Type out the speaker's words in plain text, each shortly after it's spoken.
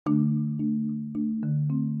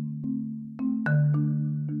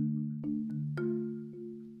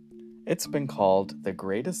It's been called the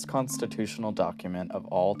greatest constitutional document of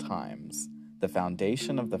all times, the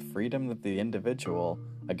foundation of the freedom of the individual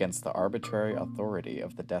against the arbitrary authority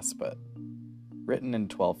of the despot. Written in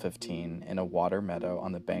 1215 in a water meadow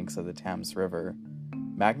on the banks of the Thames River,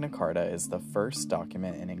 Magna Carta is the first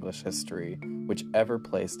document in English history which ever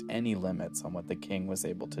placed any limits on what the king was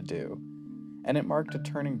able to do, and it marked a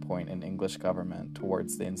turning point in English government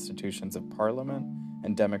towards the institutions of Parliament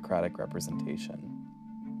and democratic representation.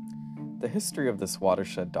 The history of this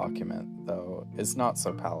watershed document, though, is not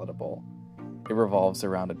so palatable. It revolves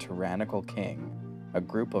around a tyrannical king, a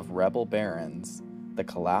group of rebel barons, the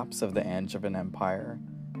collapse of the Angevin Empire,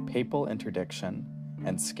 papal interdiction,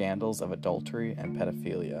 and scandals of adultery and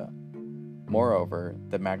pedophilia. Moreover,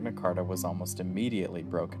 the Magna Carta was almost immediately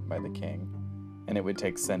broken by the king, and it would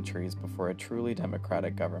take centuries before a truly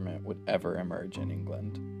democratic government would ever emerge in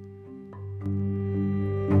England.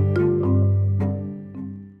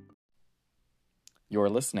 You're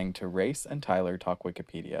listening to Race and Tyler Talk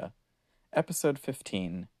Wikipedia, Episode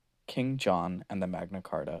 15, King John and the Magna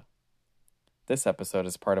Carta. This episode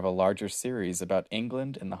is part of a larger series about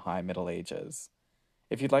England in the High Middle Ages.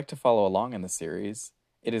 If you'd like to follow along in the series,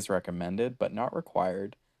 it is recommended, but not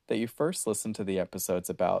required, that you first listen to the episodes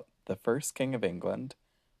about the first King of England,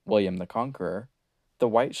 William the Conqueror, the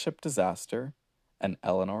White Ship Disaster, and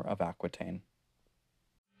Eleanor of Aquitaine.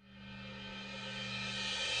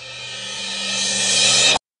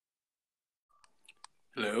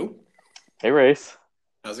 Hello. Hey, Race.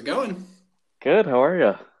 How's it going? Good, how are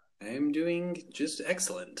you? I'm doing just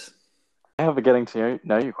excellent. I have a getting to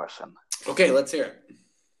know you question. Okay, let's hear it.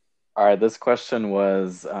 All right, this question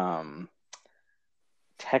was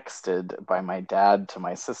texted by my dad to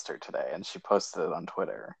my sister today, and she posted it on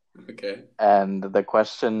Twitter. Okay. And the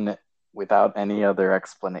question, without any other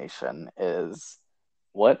explanation, is,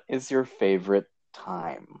 what is your favorite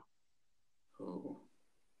time? Oh.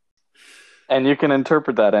 And you can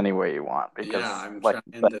interpret that any way you want, because Yeah, I'm trying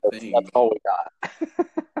to think. That's all we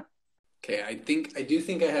got. Okay, I do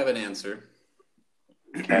think I have an answer.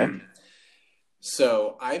 Okay.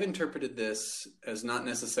 So I've interpreted this as not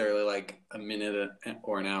necessarily like a minute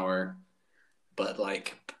or an hour, but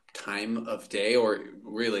like time of day, or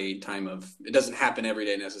really time of, it doesn't happen every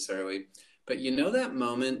day necessarily, but you know that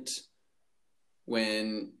moment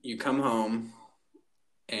when you come home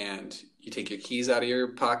and you take your keys out of your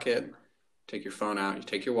pocket, take your phone out, you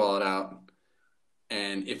take your wallet out,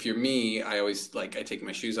 and if you're me, I always I take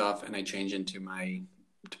my shoes off and I change into my,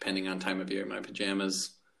 depending on time of year, my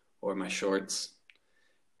pajamas or my shorts,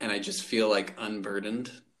 and I just feel like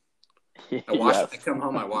unburdened. I come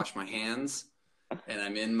home, I wash my hands, and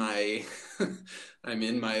I'm in my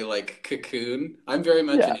like cocoon. I'm very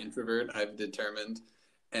much an introvert, I've determined.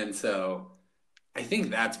 And so I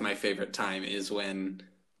think that's my favorite time, is when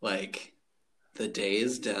like the day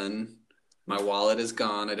is done, my wallet is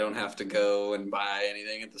gone, I don't have to go and buy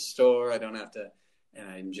anything at the store, and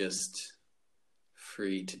I'm just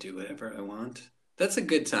free to do whatever I want. That's a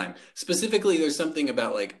good time. Specifically, there's something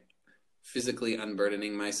about like physically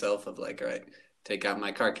unburdening myself of like, all right, take out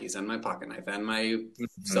my car keys and my pocket knife and my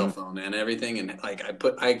cell phone and everything, and like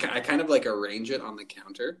I kind of like arrange it on the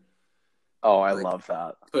counter. Oh, I love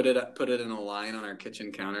that. Put it in a line on our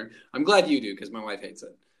kitchen counter. I'm glad you do, because my wife hates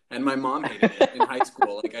it. And my mom hated it in high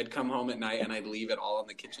school. Like, I'd come home at night and I'd leave it all on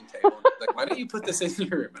the kitchen table. And like, why don't you put this in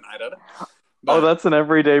your room? And I don't know. But that's an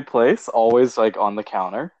everyday place? Always, like, on the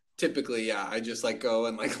counter? Typically, yeah. I just, like, go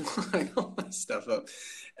and, like, line all my stuff up.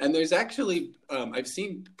 And there's actually, I've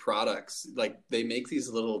seen products, like, they make these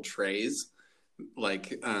little trays,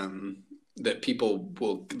 like, that people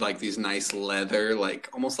will, like, these nice leather, like,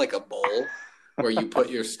 almost like a bowl, where you put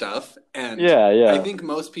your stuff, and I think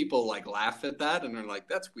most people like laugh at that and are like,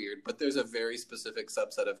 that's weird, but there's a very specific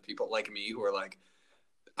subset of people like me who are like,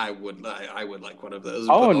 I would like one of those.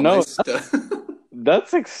 Oh no,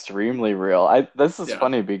 that's extremely real. This is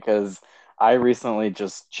funny because I recently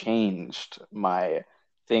just changed my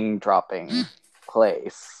thing dropping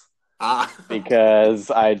place because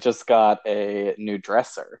I just got a new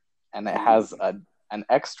dresser, and it has an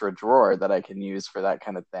extra drawer that I can use for that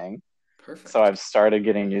kind of thing. Perfect. So I've started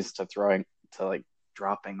getting used to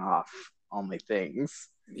dropping off all my things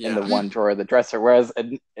in the one drawer of the dresser. Whereas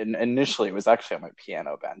initially it was actually on my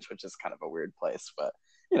piano bench, which is kind of a weird place, but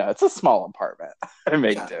it's a small apartment. I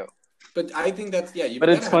make do. But I think that's But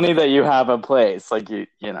it's funny that you have a place like you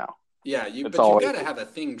know. Yeah, but you gotta have a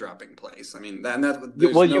thing dropping place. I mean, there's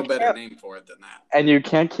no better name for it than that. And you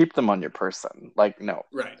can't keep them on your person. Like, no,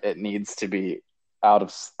 right? It needs to be out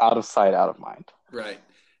of sight, out of mind. Right.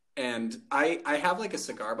 And I have like a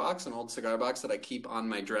cigar box, an old cigar box that I keep on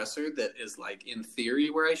my dresser that is like in theory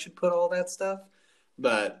where I should put all that stuff.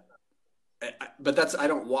 But but that's I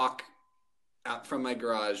don't walk out from my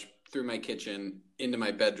garage through my kitchen into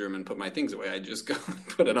my bedroom and put my things away. I just go and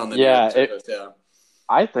put it on the Yeah, nearest window. Yeah.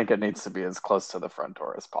 I think it needs to be as close to the front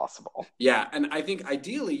door as possible. Yeah, and I think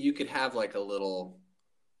ideally you could have like a little,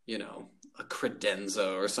 you know, a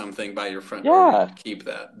credenza or something by your front door where you Yeah, could keep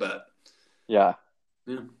that. But yeah.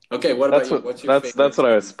 yeah. Okay, what about That's you? what What's your that's favorite what I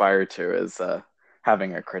time? aspire to is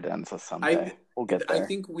having a credenza I someday. We'll get I there.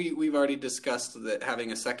 think we've already discussed that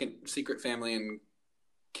having a second secret family in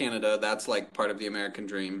Canada, that's like part of the American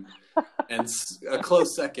dream. And a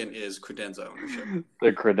close second is credenza ownership.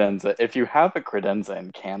 The credenza. If you have a credenza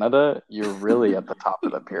in Canada, you're really at the top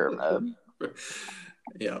of the pyramid.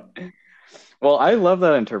 Yeah. Well, I love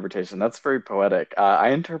that interpretation. That's very poetic. I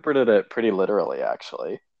interpreted it pretty literally,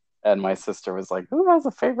 actually. And my sister was like, "Who has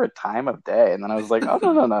a favorite time of day?" And then I was like, "Oh,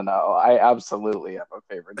 no, no, no, no. I absolutely have a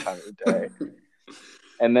favorite time of day."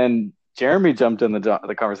 And then Jeremy jumped in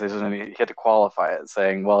the conversation and he had to qualify it,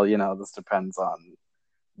 saying, "Well, this depends on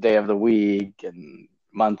day of the week and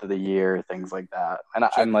month of the year, things like that." And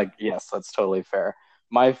I'm Sure. like, "Yes, that's totally fair."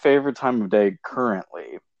 My favorite time of day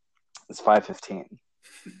currently is 5:15.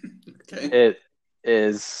 Okay. It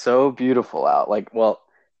is so beautiful out. Like, well,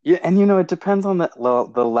 yeah, and it depends on the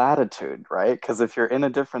latitude, right? Because if you're in a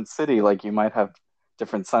different city, like you might have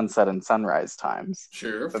different sunset and sunrise times.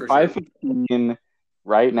 Sure, But for sure. 5:15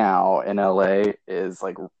 right now in LA is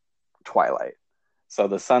like twilight. So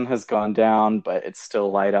the sun has gone down, but it's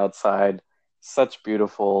still light outside. Such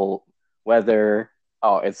beautiful weather.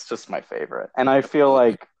 Oh, it's just my favorite. And I feel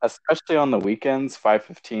Absolutely. like, especially on the weekends,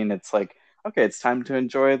 5:15, it's like, okay, it's time to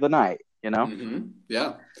enjoy the night, you know?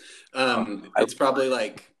 Yeah. Oh, I, It's probably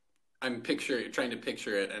like trying to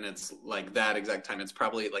picture it, and it's like that exact time. It's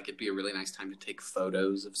probably like it'd be a really nice time to take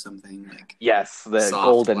photos of something like yes, the soft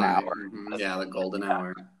golden light. hour. Yeah, the golden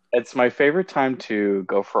hour. It's my favorite time to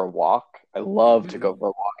go for a walk. I love to go hmm for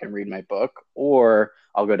a walk and read my book, or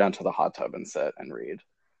I'll go down to the hot tub and sit and read.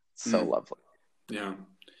 So Mm, lovely. yeah.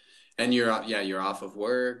 And you're off of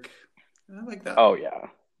work. I like that. Oh yeah.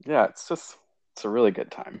 Yeah, it's a really good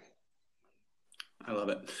time. I love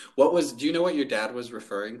it. Do you know what your dad was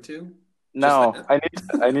referring to? Just No, that?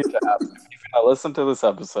 I need to ask him. He's gonna listen to this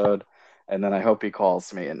episode and then I hope he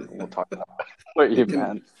calls me and we'll talk about what You you can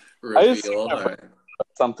meant. I assumed reveal. it All was right.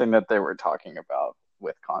 something that they were talking about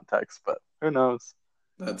with context, but who knows?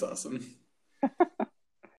 That's awesome.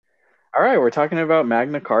 All right, we're talking about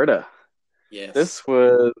Magna Carta. Yes. This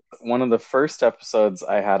was one of the first episodes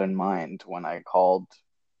I had in mind when I called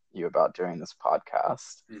you about doing this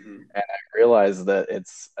podcast. hmm And I realized that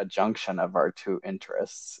it's a junction of our two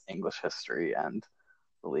interests, English history and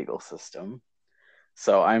the legal system.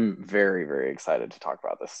 So I'm very, very excited to talk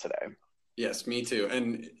about this today. Yes, me too.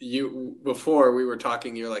 And before we were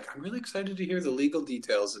talking, you're like, I'm really excited to hear the legal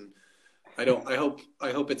details, and I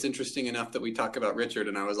hope it's interesting enough that we talk about Richard.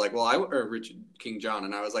 And I was like, well, or Richard King John,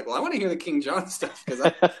 and I was like, well, I want to hear the King John stuff because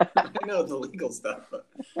I know the legal stuff.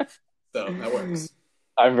 So that works.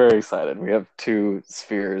 I'm very excited. We have two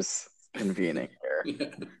spheres convening here. Yeah.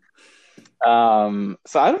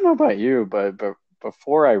 So I don't know about you, but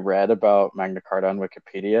before I read about Magna Carta on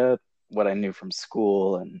Wikipedia, what I knew from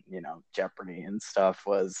school and Jeopardy and stuff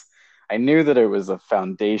was I knew that it was a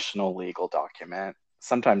foundational legal document,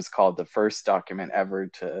 sometimes called the first document ever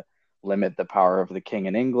to limit the power of the king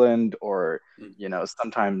in England, or Mm,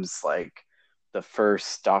 sometimes like the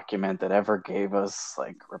first document that ever gave us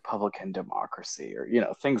like republican democracy, or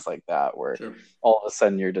things like that, where sure. all of a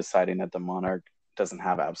sudden you're deciding that the monarch doesn't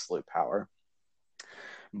have absolute power.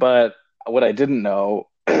 But what I didn't know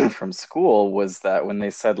from school was that when they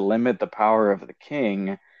said limit the power of the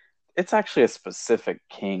king, it's actually a specific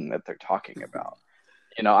king that they're talking about.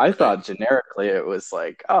 I Right. thought generically it was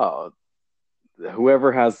like, oh,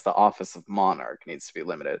 whoever has the office of monarch needs to be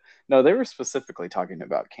limited. No, they were specifically talking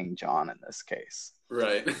about King John in this case.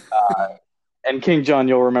 Right. And King John,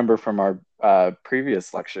 you'll remember from our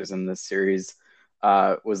previous lectures in this series,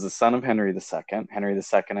 was the son of Henry II. Henry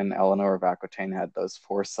II and Eleanor of Aquitaine had those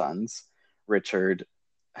four sons: Richard,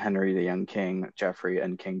 Henry the Young King, Geoffrey,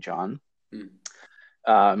 and King John.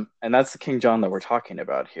 Mm. And that's the King John that we're talking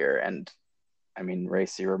about here. And I mean,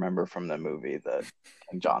 Race, you remember from the movie that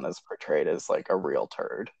King John is portrayed as like a real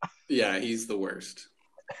turd. Yeah, he's the worst.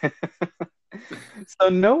 So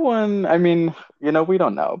no one, I mean, we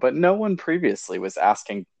don't know, but no one previously was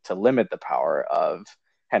asking to limit the power of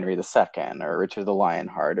Henry II or Richard the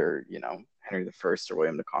Lionheart, or, Henry I or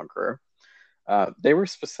William the Conqueror. They were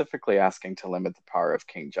specifically asking to limit the power of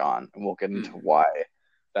King John, and we'll get into Mm. why.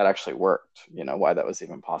 that actually worked, why that was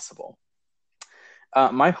even possible.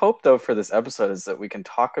 My hope, though, for this episode is that we can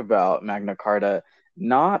talk about Magna Carta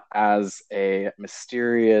not as a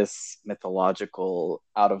mysterious, mythological,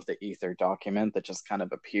 out of the ether document that just kind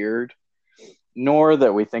of appeared, nor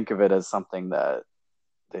that we think of it as something that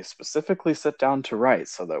they specifically sit down to write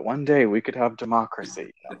so that one day we could have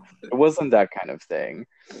democracy. It wasn't that kind of thing.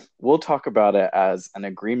 We'll talk about it as an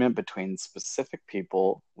agreement between specific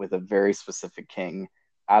people with a very specific king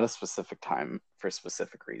at a specific time for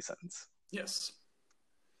specific reasons. Yes.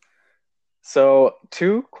 So,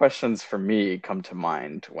 two questions for me come to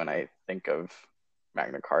mind when I think of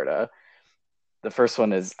Magna Carta. The first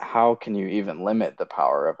one is, how can you even limit the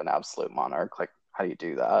power of an absolute monarch? Like, how do you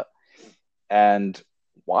do that? And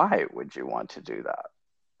why would you want to do that?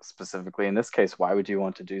 Specifically, in this case, why would you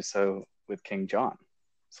want to do so with King John?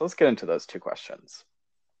 So let's get into those two questions.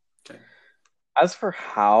 Okay. As for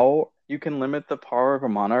how you can limit the power of a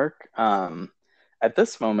monarch, at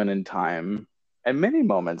this moment in time, and many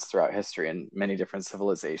moments throughout history in many different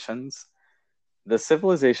civilizations, the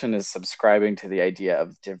civilization is subscribing to the idea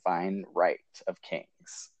of divine right of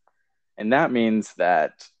kings. And that means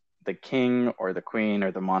that the king or the queen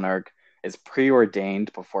or the monarch is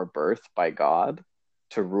preordained before birth by God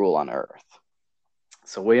to rule on earth.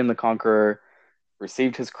 So William the Conqueror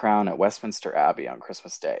received his crown at Westminster Abbey on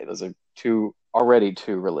Christmas Day. Those are already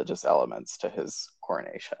two religious elements to his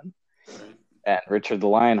coronation. Right. And Richard the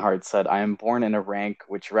Lionheart said, "I am born in a rank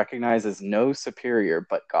which recognizes no superior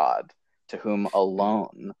but God, to whom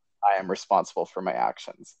alone I am responsible for my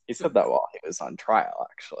actions." He said that while he was on trial,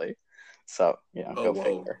 actually. So, go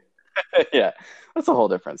figure. Yeah, that's a whole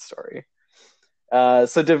different story.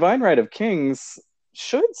 So divine right of kings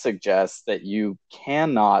should suggest that you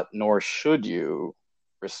cannot, nor should you,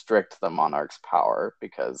 restrict the monarch's power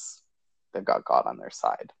because they've got God on their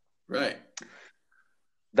side. Right.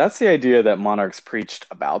 That's the idea that monarchs preached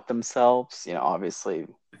about themselves. Obviously,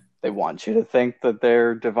 they want you to think that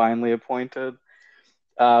they're divinely appointed.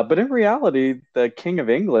 But in reality, the King of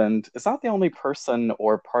England is not the only person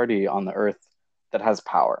or party on the earth that has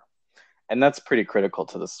power. And that's pretty critical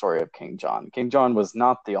to the story of King John. King John was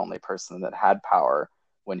not the only person that had power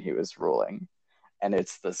when he was ruling. And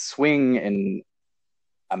it's the swing in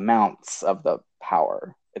amounts of the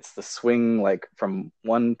power. It's the swing like from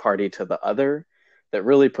one party to the other that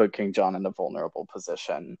really put King John in a vulnerable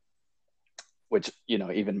position, which,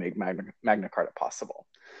 even made Magna Carta possible.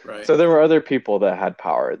 Right. So there were other people that had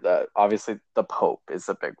power. That obviously the Pope is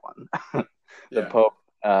a big one. The Pope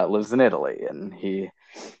lives in Italy, and he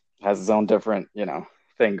has his own different,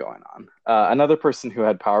 thing going on. Another person who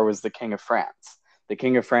had power was the King of France. The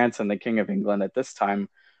King of France and the King of England at this time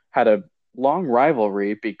had a long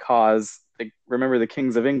rivalry because, remember, the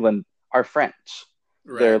kings of England are French.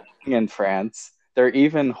 Right. They're living in France. They're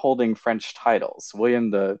even holding French titles.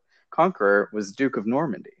 William the Conqueror was Duke of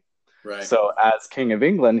Normandy. Right. So as King of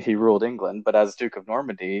England, he ruled England, but as Duke of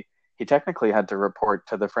Normandy, he technically had to report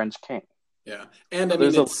to the French king. Yeah. And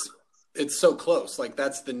it's so close. Like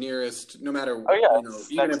that's the nearest, no matter,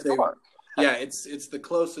 even if they, it's the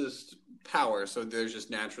closest power. So there's just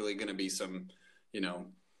naturally going to be some,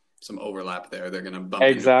 some overlap there. They're going to bump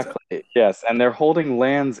exactly. Yes. And they're holding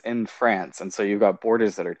lands in France. And so you've got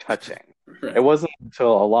borders that are touching. Right. It wasn't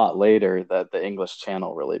until a lot later that the English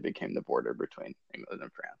Channel really became the border between England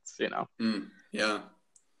and France, Yeah.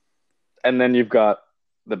 And then you've got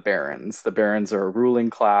the barons. The barons are a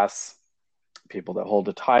ruling class, people that hold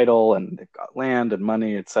a title and they've got land and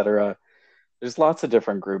money, etc. There's lots of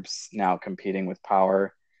different groups now competing with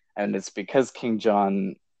power. And it's because King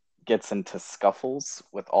John gets into scuffles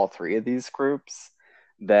with all three of these groups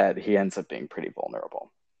that he ends up being pretty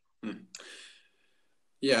vulnerable.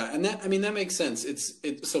 Yeah, and that makes sense.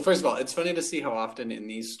 So first of all, it's funny to see how often in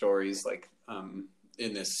these stories, like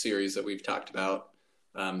in this series that we've talked about,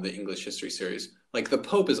 the English history series, like the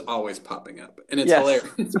Pope is always popping up, and it's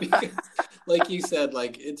hilarious because, like you said,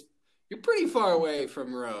 like you're pretty far away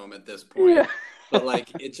from Rome at this point, but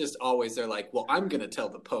like it's just always they're like, well, I'm gonna tell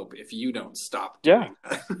the Pope if you don't stop doing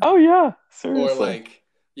that. Oh yeah, seriously. Or like,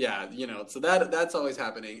 so that's always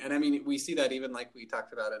happening, and we see that even like we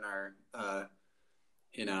talked about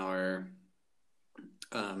in our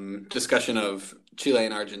discussion of Chile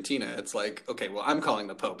and Argentina. It's like, okay, well, I'm calling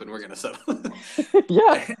the Pope and we're going to settle.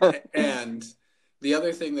 Yeah. And the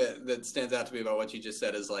other thing that stands out to me about what you just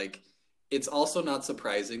said is like, it's also not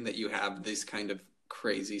surprising that you have these kind of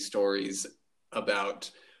crazy stories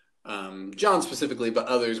about John specifically, but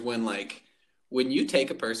others when you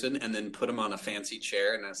take a person and then put them on a fancy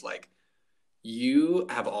chair and it's like, you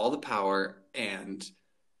have all the power and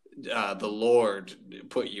the Lord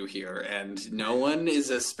put you here, and no one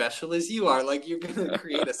is as special as you are. Like you're gonna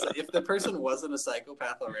create if the person wasn't a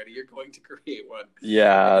psychopath already, you're going to create one,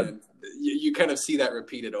 Yeah, and you kind of see that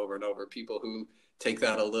repeated over and over. People who take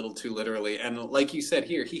that a little too literally, and like you said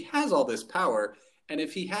here, he has all this power, and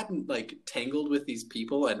if he hadn't like tangled with these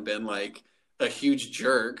people and been like a huge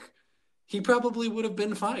jerk, he probably would have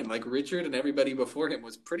been fine. Like Richard and everybody before him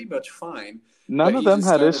was pretty much fine, none but of he them just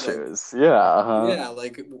had started like issues. Yeah, uh-huh. yeah,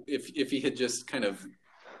 like if he had just kind of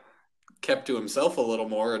kept to himself a little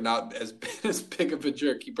more and not as as big of a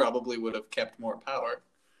jerk, he probably would have kept more power.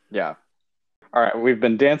 Yeah. All right, we've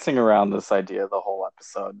been dancing around this idea the whole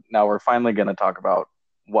episode. Now we're finally going to talk about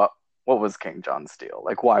what what was King John Steele?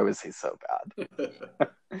 Like, why was he so bad?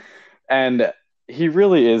 And he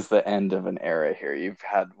really is the end of an era here. You've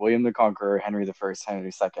had William the Conqueror, Henry the First, Henry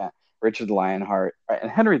the Second, Richard the Lionheart, and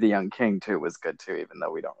Henry the Young King too was good too, even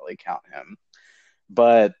though we don't really count him.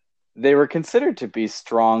 But they were considered to be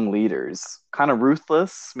strong leaders, kind of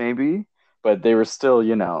ruthless maybe, but they were still,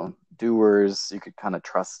 doers. You could kind of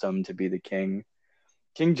trust them to be the king.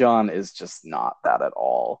 King John is just not that at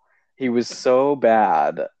all. He was so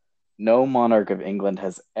bad, no monarch of England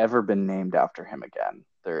has ever been named after him again.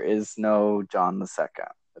 There is no John the Second.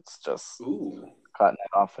 It's just Ooh, cutting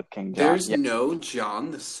it off with King John. there's Yeah, no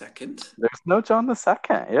John the Second. there's no John the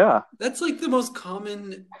Second. Yeah. That's like the most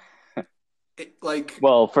common, like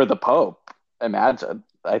Well, for the Pope, imagine.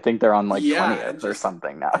 I think they're on like yeah, and 20th or just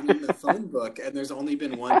something now. and in the phone book, and there's only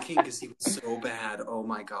been one king because he was so bad. Oh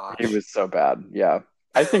my He gosh. was so bad. Yeah.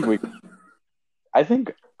 I think we I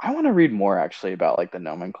think I want to read more actually about like the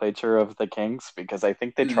nomenclature of the kings because I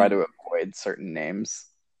think they try Mm, to avoid certain names,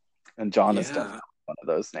 and John is definitely yeah, one of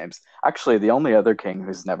those names. Actually, the only other king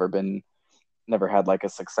who's never had like a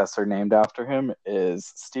successor named after him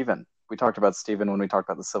is Stephen. We talked about Stephen when we talked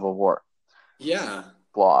about the Civil War yeah,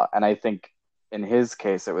 law, and I think in his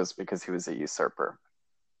case it was because he was a usurper.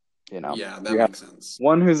 yeah. That You have makes sense.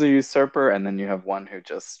 one who's a usurper, and then you have one who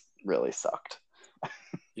just really sucked.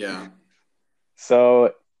 Yeah.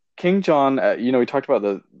 So King John, we talked about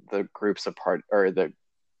the groups of part or the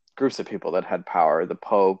groups of people that had power: the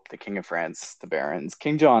Pope, the King of France, the barons.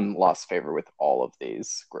 King John lost favor with all of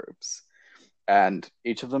these groups, and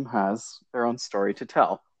each of them has their own story to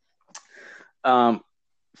tell. Um,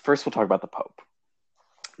 First, we'll talk about the Pope.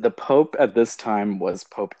 The Pope at this time was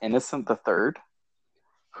Pope Innocent III,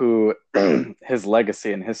 who his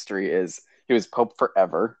legacy in history is he was Pope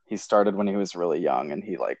forever. He started when he was really young, and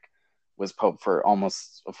he like was Pope for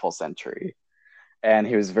almost a full century, and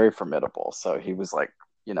he was very formidable. So he was like,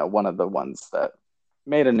 one of the ones that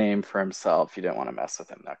made a name for himself. You didn't want to mess with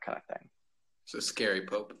him, that kind of thing. So scary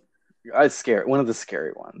Pope. I scary, one of the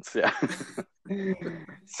scary ones, yeah.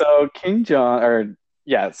 So King John, or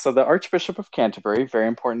yeah, so the Archbishop of Canterbury, very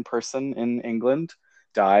important person in England,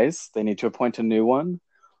 dies. They need to appoint a new one,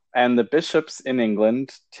 and the bishops in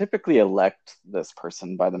England typically elect this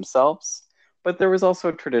person by themselves. But there was also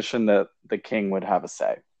a tradition that the king would have a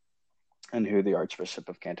say and who the Archbishop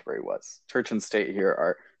of Canterbury was. Church and state here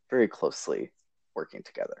are very closely working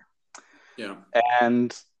together. Yeah.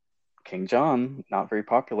 And King John, not very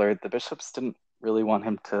popular, the bishops didn't really want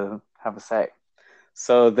him to have a say.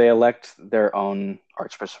 So they elect their own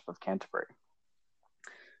Archbishop of Canterbury.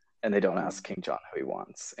 And they don't ask King John who he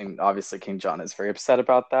wants. And obviously, King John is very upset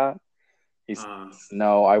about that. He says, Uh,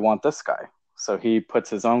 no, I want this guy. So he puts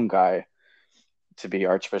his own guy to be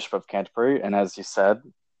Archbishop of Canterbury. And as you said,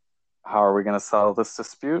 how are we going to settle this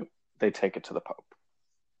dispute? They take it to the Pope.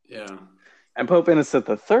 yeah. And Pope Innocent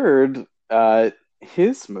III,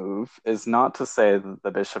 his move is not to say that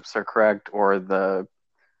the bishops are correct or the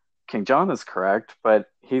King John is correct, but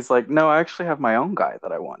he's like, no, I actually have my own guy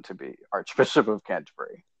that I want to be Archbishop of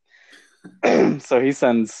Canterbury. So he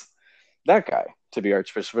sends that guy to be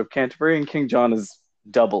Archbishop of Canterbury, and King John is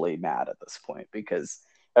doubly mad at this point because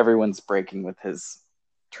everyone's breaking with his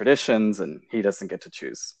traditions and he doesn't get to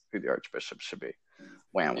choose who the Archbishop should be.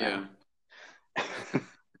 Wham Yeah.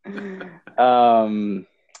 wham.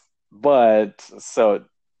 But so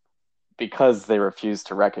because they refuse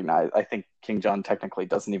to recognize, I think King John technically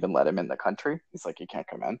doesn't even let him in the country. He's like, you can't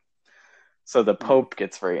come in. So the Hmm. Pope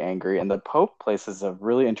gets very angry, and the Pope places a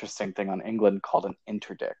really interesting thing on England called an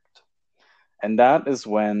interdict. And that is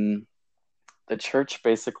when the church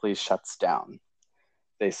basically shuts down.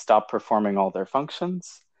 They stop performing all their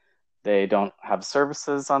functions. They don't have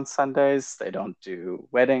services on Sundays. They don't do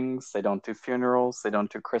weddings. They don't do funerals. They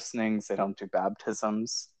don't do christenings. They don't do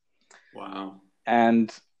baptisms. Wow.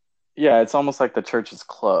 And yeah, it's almost like the church is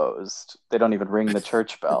closed. They don't even ring the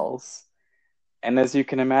church bells. And as you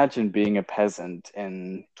can imagine, being a peasant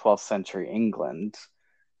in 12th century England,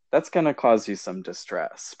 that's going to cause you some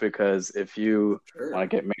distress because if you Sure. want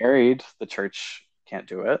to get married, the church can't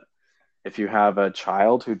do it. If you have a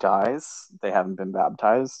child who dies, they haven't been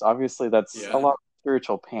baptized, obviously that's a Yeah. lot of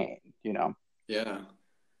spiritual pain, you know? Yeah.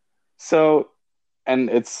 So, and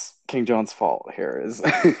it's King John's fault here is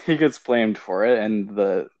he gets blamed for it, and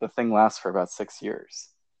the thing lasts for about 6 years.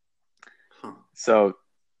 Huh. So,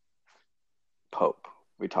 Pope,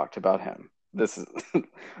 we talked about him. This is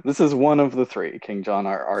this is one of the three. King John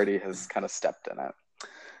already has kind of stepped in it.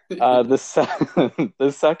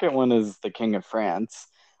 The second one is the King of France.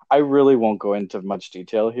 I really won't go into much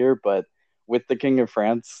detail here, but with the King of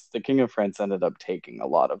France ended up taking a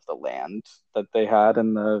lot of the land that they had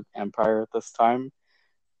in the empire at this time,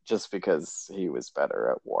 just because he was better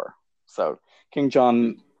at war. So King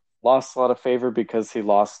John lost a lot of favor because he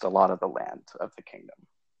lost a lot of the land of the kingdom.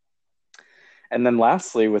 And then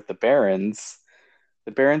lastly, with the barons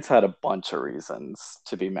had a bunch of reasons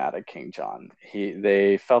to be mad at King John.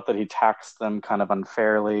 They felt that he taxed them kind of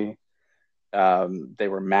unfairly. They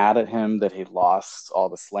were mad at him that he lost all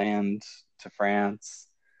this land to France.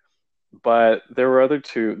 But there were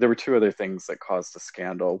two other things that caused a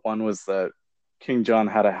scandal. One was that King John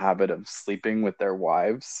had a habit of sleeping with their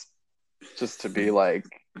wives, just to be like,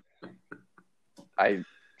 I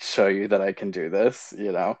show you that I can do this,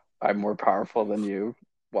 you know. I'm more powerful than you.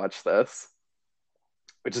 Watch this,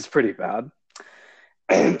 which is pretty bad.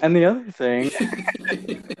 And the other thing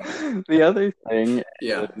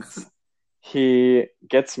Yeah. is he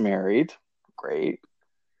gets married. Great.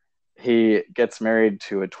 He gets married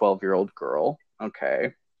to a 12-year-old girl.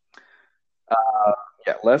 Okay. Uh,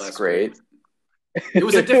 yeah, less Less great. great. It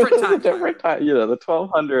was a different It was a time, different Tyler. time, the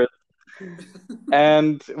 1200s.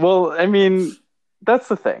 And well, I mean, that's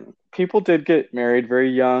the thing. People did get married very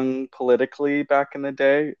young politically back in the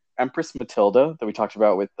day. Empress Matilda, that we talked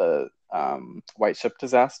about with the White Ship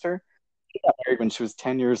disaster, she got married when she was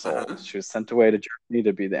 10 years old. Uh-huh. She was sent away to Germany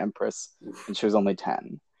to be the empress, and Oof. she was only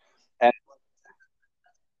 10. And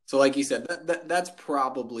So, like you said, that's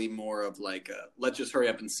probably more of like a let's just hurry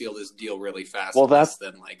up and seal this deal really fast, well, less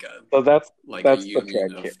than like a so that's the union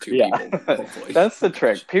trick here. of two people. Yeah, Hopefully, that's oh the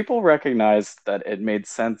trick. gosh, People recognized that it made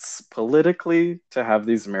sense politically to have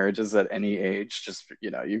these marriages at any age. Just,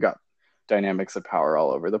 you got dynamics of power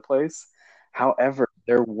all over the place. However,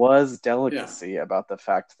 there was yeah, delicacy about the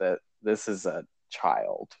fact that this is a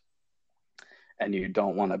child, and you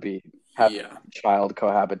don't want to be having yeah, a child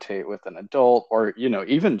cohabitate with an adult, or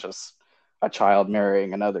even just a child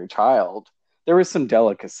marrying another child. There was some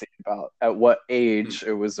delicacy about at what hmm. age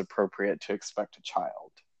it was appropriate to expect a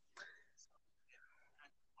child.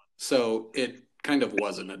 So it kind of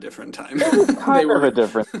wasn't a different time. It was kind They of a were,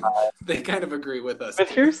 different. they kind of agree with us But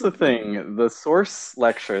here. here's the thing, the source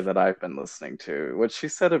lecture that I've been listening to, what she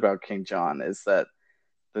said about King John is that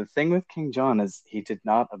the thing with King John is he did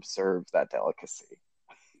not observe that delicacy.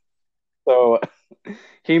 So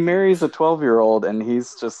he marries a 12-year-old and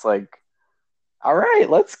he's just like, all right,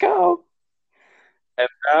 let's go. And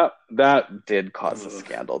that did cause a Ugh.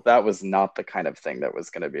 scandal. That was not the kind of thing that was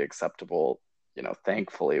going to be acceptable.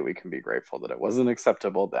 Thankfully, we can be grateful that it wasn't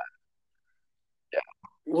acceptable then.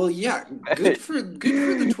 Well, yeah, Yeah. good for the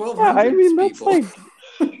Yeah, I 1200s mean, that's people. like,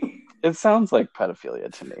 it sounds like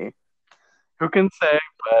pedophilia to me. Who can say,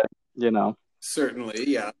 but, you know, Certainly,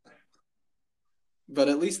 yeah. But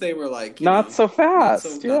at least they were like, not so fast.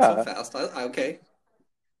 not so Yeah. fast. Okay.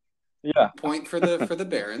 Yeah. Point for the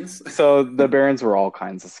barons. So the barons were all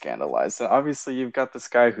kinds of scandalized. And obviously, you've got this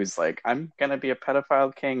guy who's like, I'm going to be a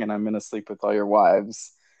pedophile king and I'm going to sleep with all your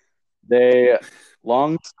wives. They,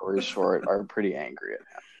 long story short, are pretty angry at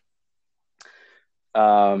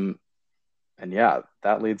him. And yeah,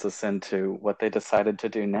 that leads us into what they decided to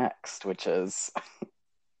do next, which is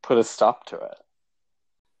put a stop to it.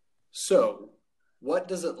 So, what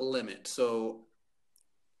does it limit? So,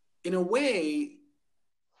 in a way,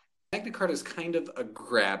 Magna Carta is kind of a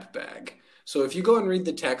grab bag. So, if you go and read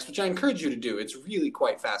the text, which I encourage you to do, it's really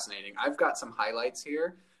quite fascinating. I've got some highlights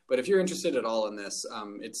here, but if you're interested at all in this,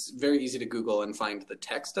 it's very easy to Google and find the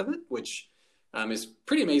text of it, which is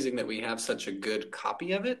pretty amazing that we have such a good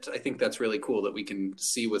copy of it. I think that's really cool that we can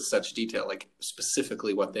see with such detail, like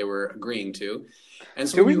specifically what they were agreeing to. And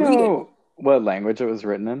so Do when we you read it, know what language it was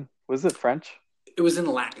written in? Was it French? it was in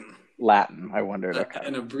Latin, Latin, I wondered. Okay.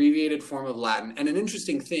 an abbreviated form of Latin. And an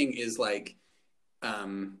interesting thing is like,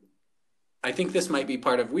 um, I think this might be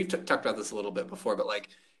part of, we've talked about this a little bit before, but like,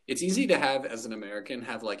 it's easy to have as an American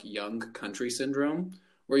have like young country syndrome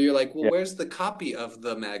where you're like, well, Yeah. where's the copy of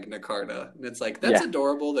the Magna Carta? And it's like, that's Yeah.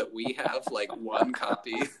 adorable that we have like one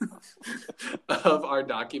copy of our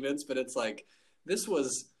documents, but it's like, this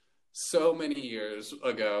was so many years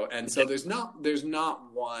ago, and so there's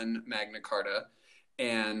not one Magna Carta,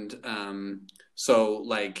 and so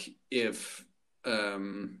like if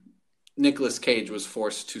Nicolas Cage was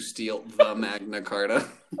forced to steal the Magna Carta,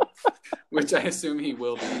 which I assume he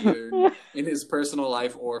will be either in his personal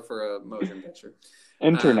life or for a motion picture.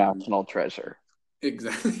 International treasure.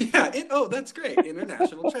 Exactly. Yeah. That's great.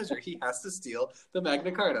 International treasure. He has to steal the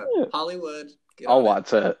Magna Carta. Hollywood. I'll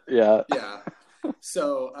watch it. Yeah. Yeah.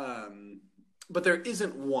 So, but there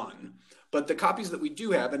isn't one. But the copies that we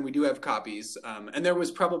do have, and we do have copies, and there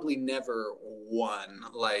was probably never one.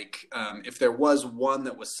 Like, if there was one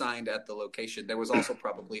that was signed at the location, there was also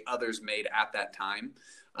probably others made at that time.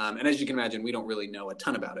 And as you can imagine, we don't really know a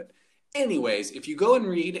ton about it. Anyways, if you go and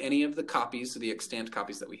read any of the copies, the extant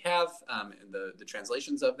copies that we have, and the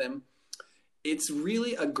translations of them, it's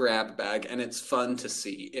really a grab bag, and it's fun to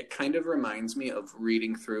see. It kind of reminds me of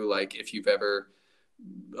reading through, like, if you've ever,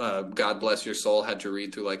 God bless your soul, had to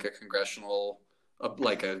read through like a congressional,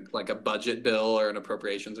 like a budget bill or an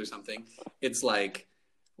appropriations or something. It's like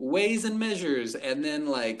ways and measures, and then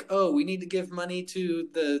like, oh, we need to give money to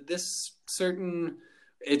this certain.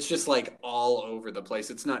 It's just like all over the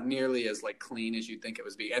place. It's not nearly as like clean as you'd think it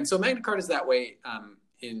would be. And so Magna Carta is that way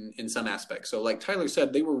in some aspects. So like Tyler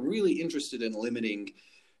said, they were really interested in limiting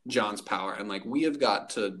John's power, and like we have got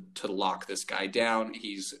to lock this guy down.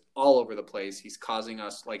 He's all over the place. He's causing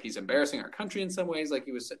us, like, he's embarrassing our country in some ways, like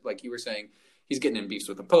you were saying. He's getting in beefs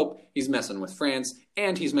with the Pope. He's messing with France,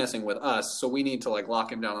 and he's messing with us. So we need to like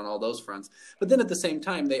lock him down on all those fronts. But then at the same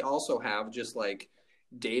time, they also have just like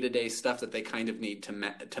day-to-day stuff that they kind of need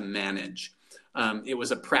to manage. It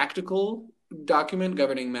was a practical document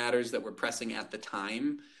governing matters that were pressing at the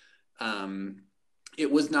time. It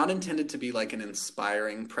was not intended to be like an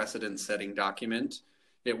inspiring precedent-setting document.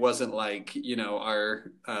 It wasn't like,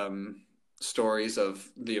 our stories of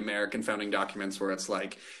the American founding documents where it's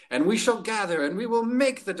like, and we shall gather and we will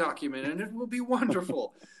make the document and it will be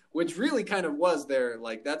wonderful, which really kind of was their,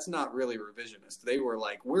 like, that's not really revisionist. They were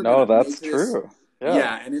like, we're going to make this. No, that's true.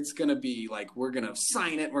 Yeah, and it's going to be like, we're going to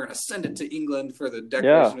sign it. We're going to send it to England for the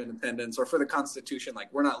Declaration of Independence or for the Constitution.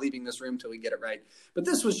 Like, we're not leaving this room till we get it right. But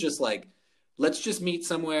this was just like, let's just meet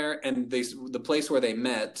somewhere. And the place where they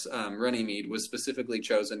met, Runnymede, was specifically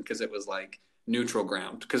chosen because it was like neutral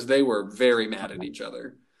ground, because they were very mad at each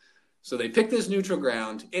other. So they picked this neutral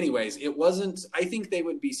ground. Anyways, it wasn't, I think they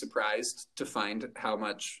would be surprised to find how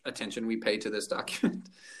much attention we pay to this document.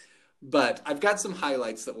 But I've got some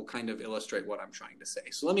highlights that will kind of illustrate what I'm trying to say.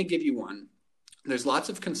 So let me give you one. There's lots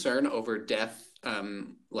of concern over death,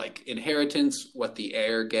 like inheritance, what the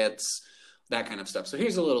heir gets, that kind of stuff. So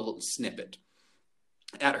here's a little snippet.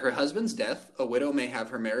 At her husband's death, a widow may have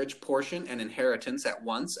her marriage portion and inheritance at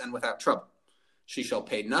once and without trouble. She shall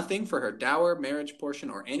pay nothing for her dower, marriage portion,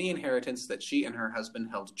 or any inheritance that she and her husband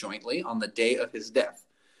held jointly on the day of his death.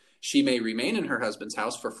 She may remain in her husband's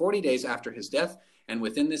house for 40 days after his death, and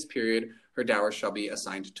within this period, her dower shall be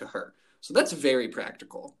assigned to her. So that's very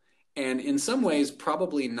practical. And in some ways,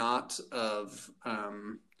 probably not of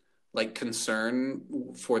like concern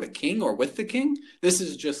for the king or with the king. This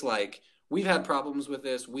is just like, we've had problems with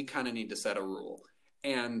this. We kind of need to set a rule.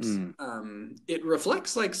 And it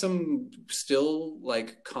reflects like some still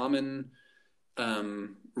like common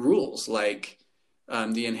rules, like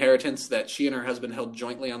the inheritance that she and her husband held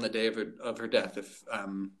jointly on the day of her death. If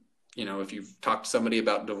if you've talked to somebody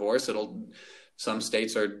about divorce, some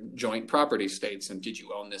states are joint property states. And did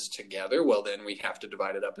you own this together? Well, then we have to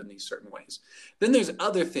divide it up in these certain ways. Then there's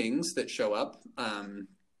other things that show up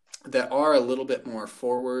that are a little bit more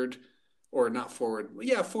forward, or not forward.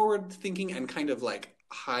 Yeah, forward thinking and kind of like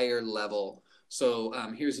higher level. So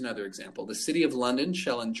here's another example. The city of London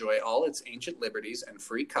shall enjoy all its ancient liberties and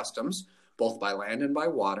free customs, both by land and by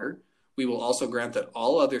water. We will also grant that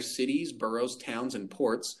all other cities, boroughs, towns, and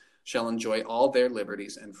ports shall enjoy all their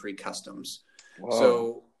liberties and free customs.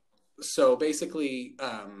 Wow. So basically,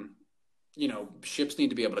 ships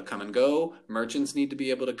need to be able to come and go. Merchants need to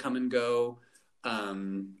be able to come and go.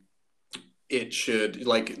 It should,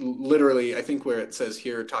 like, literally, I think where it says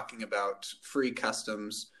here, talking about free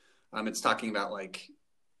customs, it's talking about like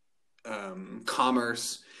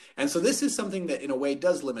commerce. And so this is something that in a way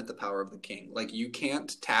does limit the power of the king. Like, you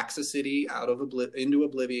can't tax a city out of into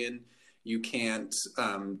oblivion. You can't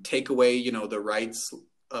take away, the rights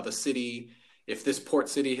of a city. If this port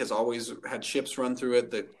city has always had ships run through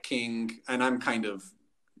it, the king, and I'm kind of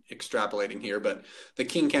extrapolating here, but the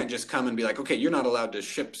king can't just come and be like, okay, you're not allowed to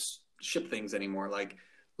ship things anymore. Like,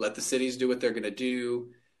 let the cities do what they're going to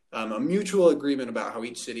do. A mutual agreement about how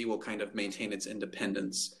each city will kind of maintain its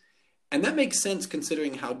independence. And that makes sense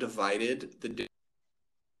considering how divided the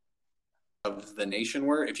of the nation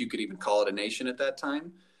were, if you could even call it a nation at that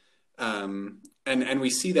time. And we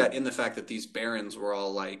see that in the fact that these barons were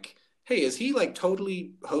all like, hey, is he like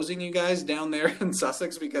totally hosing you guys down there in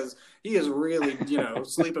Sussex? Because he is really,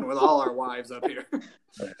 sleeping with all our wives up here.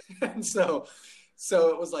 And so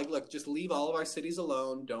it was like, look, just leave all of our cities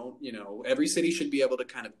alone. Don't, every city should be able to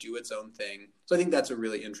kind of do its own thing. So I think that's a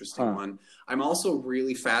really interesting one. I'm also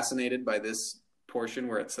really fascinated by this portion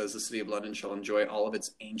where it says the city of London shall enjoy all of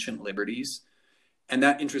its ancient liberties. And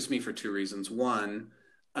that interests me for two reasons. One,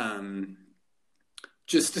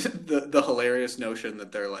 just the hilarious notion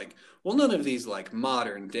that they're like, well, none of these like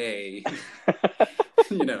modern day,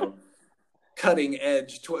 cutting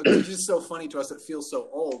edge. It's just so funny to us. It feels so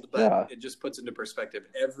old, but it just puts into perspective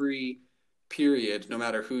every period, no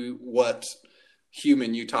matter what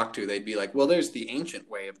human you talk to, they'd be like, well, there's the ancient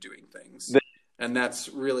way of doing things. And that's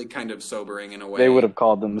really kind of sobering in a way. They would have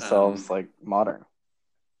called themselves like modern.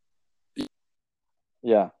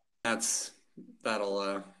 Yeah.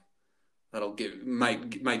 That'll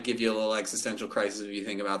might give you a little existential crisis if you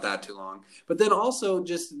think about that too long. But then also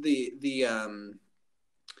just the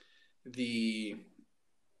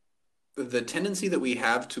tendency that we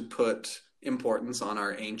have to put importance on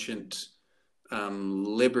our ancient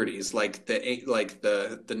liberties, like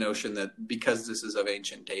the notion that because this is of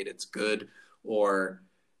ancient date, it's good, or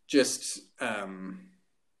just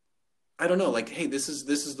I don't know, like, hey, this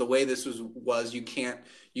is the way this was.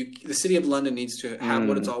 The city of London needs to have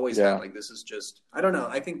what it's always had. Like, this is just, I don't know.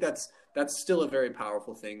 I think that's still a very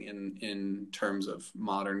powerful thing in terms of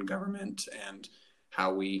modern government and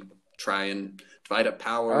how we try and divide up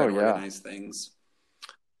power and organize things.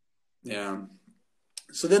 Yeah.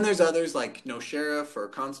 So then there's others like no sheriff or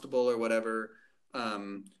constable or whatever are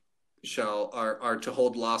to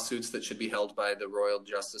hold lawsuits that should be held by the royal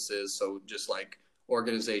justices. So just like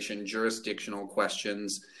organization, jurisdictional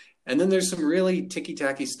questions. And then there's some really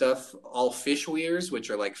ticky-tacky stuff, all fish weirs, which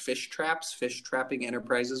are like fish traps, fish trapping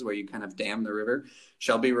enterprises where you kind of dam the river,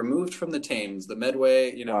 shall be removed from the Thames, the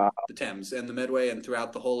Medway, the Thames and the Medway and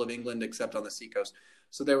throughout the whole of England except on the seacoast.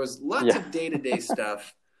 So there was lots of day-to-day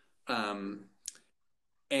stuff. And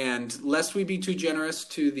lest we be too generous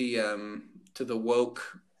to the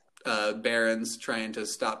woke barons trying to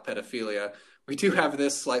stop pedophilia, we do have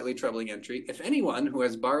this slightly troubling entry. If anyone who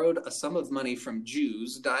has borrowed a sum of money from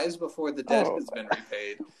Jews dies before the debt has been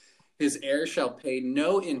repaid, his heir shall pay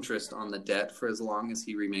no interest on the debt for as long as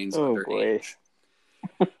he remains underage.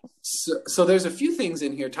 So there's a few things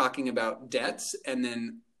in here talking about debts,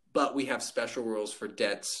 but we have special rules for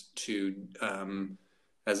debts to,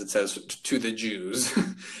 as it says, to the Jews.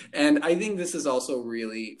 And I think this is also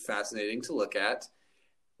really fascinating to look at,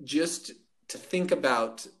 just to think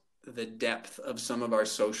about the depth of some of our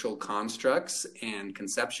social constructs and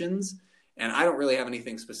conceptions. And I don't really have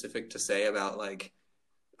anything specific to say about, like,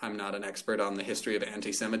 I'm not an expert on the history of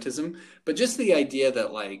anti-Semitism, but just the idea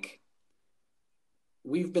that, like,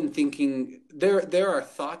 we've been thinking, there are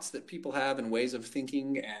thoughts that people have and ways of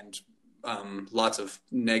thinking and lots of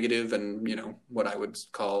negative and, what I would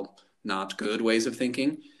call not good ways of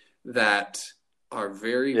thinking that are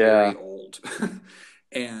very, very old.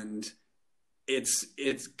 And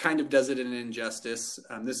it's kind of does it an injustice.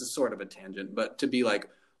 This is sort of a tangent, but to be like,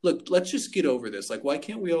 look, let's just get over this. Like, why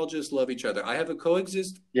can't we all just love each other? I have a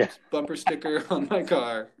coexist bumper sticker on my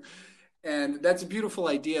car. And that's a beautiful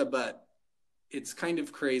idea, but it's kind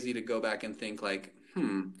of crazy to go back and think like,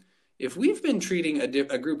 if we've been treating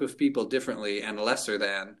a group of people differently and lesser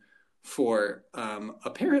than for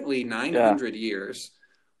apparently 900 years,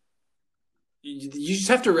 you just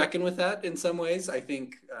have to reckon with that in some ways. I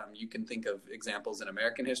think you can think of examples in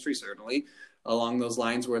American history, certainly, along those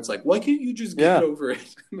lines where it's like, why can't you just get over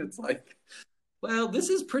it? And it's like, well, this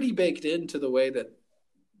is pretty baked into the way that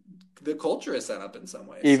the culture is set up in some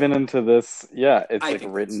ways. Even into this, it's like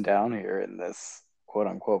written down here in this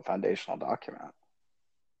quote-unquote foundational document.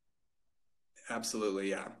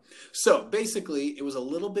 Absolutely, yeah. So basically, it was a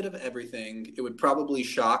little bit of everything. It would probably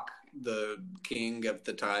shock the king of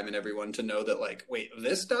the time and everyone to know that, like, wait,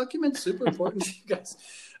 this document's super important to you guys.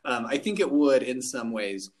 I think it would in some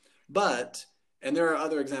ways, and there are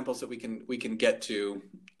other examples that we can get to,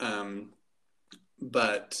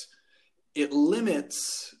 but it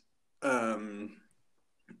limits it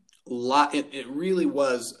really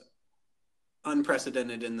was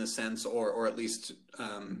unprecedented in the sense, or at least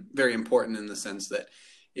very important in the sense that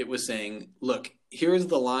it was saying, look, here's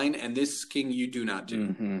the line, and this, king, you do not do.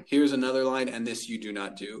 Mm-hmm. Here's another line, and this you do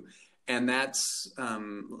not do. And that's,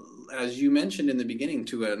 as you mentioned in the beginning,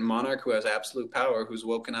 to a monarch who has absolute power, who's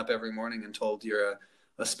woken up every morning and told you're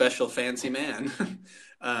a special fancy man.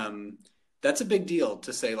 That's a big deal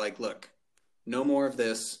to say, like, look, no more of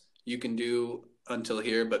this. You can do until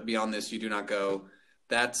here, but beyond this, you do not go.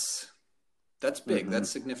 That's big. Hmm. That's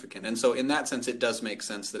significant. And so in that sense, it does make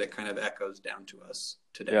sense that it kind of echoes down to us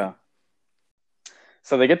today. Yeah.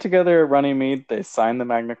 So they get together at Runnymede, they sign the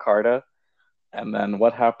Magna Carta, and then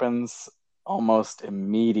what happens? Almost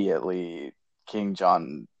immediately, King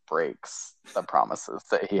John breaks the promises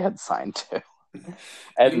that he had signed to.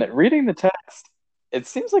 And You reading the text, it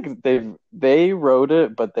seems like they wrote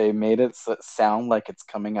it, but they made it sound like it's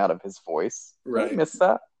coming out of his voice. Did I right. miss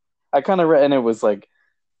that? I kind of read, and it was like,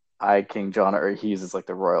 I, King John, or he uses like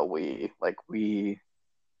the royal we, like we,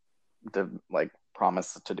 like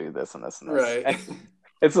promise to do this and this and this. Right. And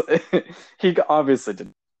it's he obviously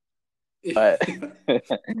did, but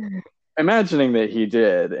imagining that he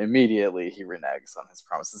did, immediately he reneges on his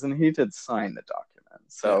promises, and he did sign the document.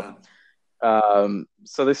 So, Yeah.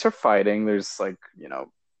 so they start fighting. There's like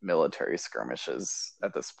military skirmishes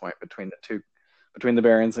at this point between between the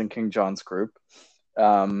barons and King John's group.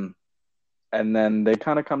 Um, and then they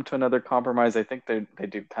kind of come to another compromise. I think they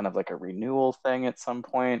do kind of like a renewal thing at some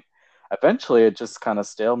point. Eventually, it just kind of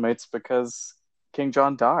stalemates because King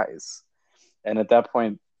John dies, and at that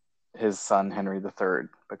point, his son Henry III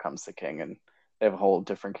becomes the king, and they have a whole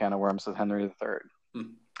different can of worms with Henry III. Hmm.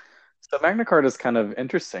 So Magna Carta is kind of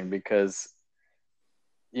interesting because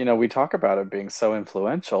we talk about it being so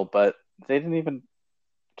influential, but they didn't even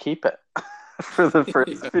keep it for the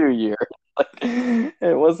first Yeah. few years. Like,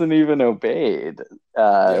 it wasn't even obeyed,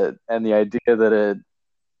 Yep. and the idea that it,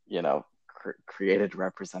 created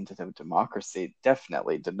representative democracy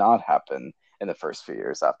definitely did not happen in the first few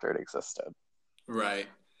years after it existed. Right.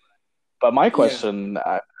 But my Yeah. question,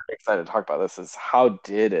 I'm excited to talk about this, is how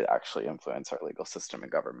did it actually influence our legal system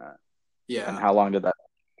and government? And Yeah. how long did that?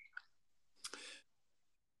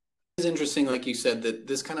 It's interesting, like you said, that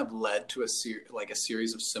this kind of led to a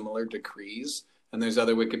series of similar decrees. And there's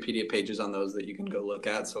other Wikipedia pages on those that you can go look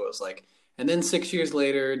at. So it was like, and then 6 years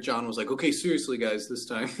later, John was like, okay, seriously, guys, this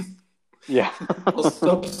time Yeah. I'll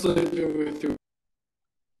stop sleeping with you.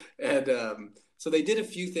 And so they did a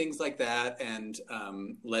few things like that and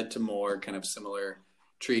led to more kind of similar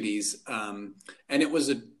treaties. And it was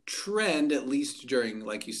a trend, at least during,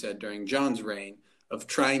 like you said, during John's reign, of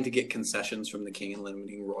trying to get concessions from the king and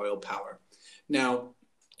limiting royal power. Now,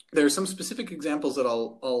 there are some specific examples that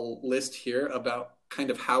I'll list here about kind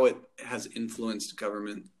of how it has influenced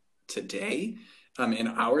government today in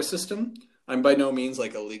our system. I'm by no means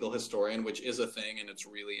like a legal historian, which is a thing, and it's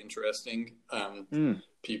really interesting. Mm.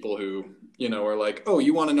 People who are like, "Oh,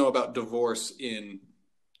 you want to know about divorce in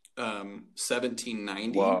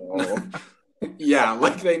 1790?" Whoa. Yeah,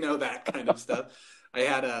 like they know that kind of stuff. I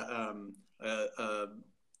had a, a,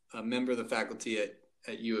 a member of the faculty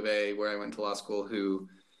at U of A where I went to law school who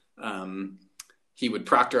um, he would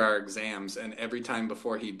proctor our exams, and every time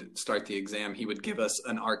before he'd start the exam, he would give us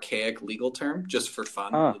an archaic legal term just for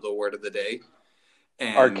fun, Huh. the word of the day.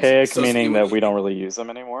 And Archaic so meaning that we don't really use them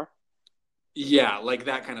anymore. yeah, like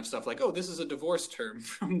that kind of stuff. Like, oh, this is a divorce term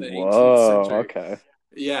from the 18th Whoa. century. Okay.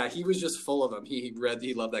 Yeah, he was just full of them. He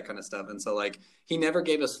loved that kind of stuff. And so, like, he never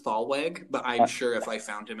gave us Thalweg, but I'm Uh, sure if I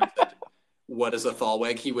found him and said, what is a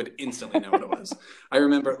Thalweg, he would instantly know what it was. I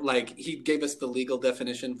remember, like, he gave us the legal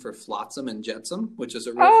definition for flotsam and jetsam, which is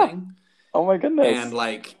a real ah. thing. Oh my And, goodness.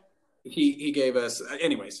 like, he gave us,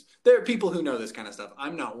 anyways, there are people who know this kind of stuff.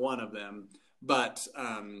 I'm not one of them, but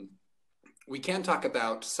we can talk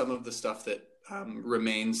about some of the stuff that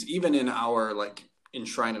remains even in our, like,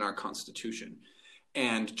 enshrined in our Constitution.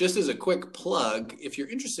 And just as a quick plug, if you're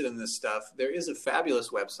interested in this stuff, there is a fabulous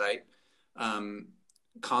website, um,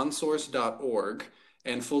 consource.org.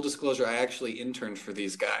 And full disclosure, I actually interned for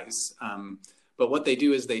these guys. But what they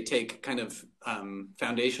do is they take kind of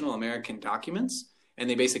foundational American documents and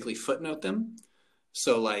they basically footnote them.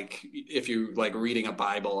 So, like, if you like reading a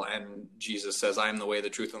Bible and Jesus says, "I am the way, the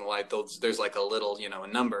truth, and the light," there's like a little, a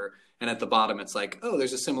number, and at the bottom it's like, "Oh,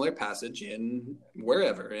 there's a similar passage in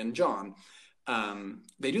wherever in John."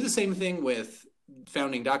 They do the same thing with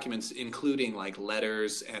founding documents, including like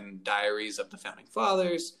letters and diaries of the founding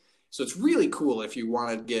fathers. So it's really cool if you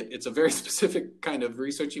want to get. It's a very specific kind of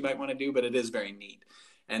research you might want to do, but it is very neat.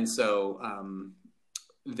 And so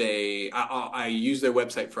I use their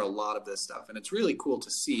website for a lot of this stuff, and it's really cool to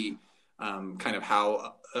see kind of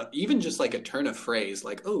how even just like a turn of phrase,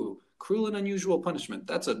 like, oh, cruel and unusual punishment,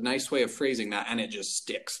 that's a nice way of phrasing that, and it just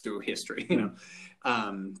sticks through history,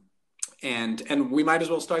 Hmm. And we might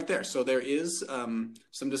as well start there. So there is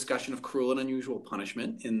some discussion of cruel and unusual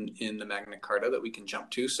punishment in the Magna Carta that we can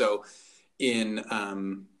jump to. So in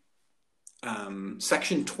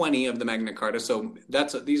Section 20 of the Magna Carta. So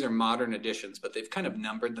these are modern editions, but they've kind of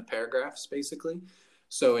numbered the paragraphs basically.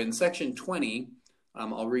 So in Section 20,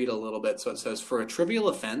 I'll read a little bit. So it says, for a trivial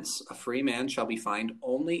offense, a free man shall be fined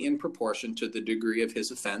only in proportion to the degree of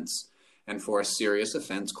his offense, and for a serious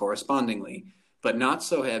offense correspondingly, but not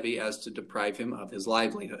so heavy as to deprive him of his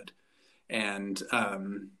livelihood. And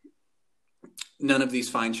none of these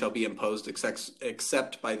fines shall be imposed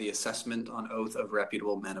except by the assessment on oath of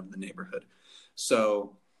reputable men of the neighborhood.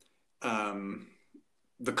 So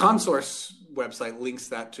the Consource website links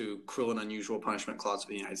that to Cruel and Unusual Punishment Clause of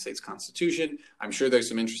the United States Constitution. I'm sure there's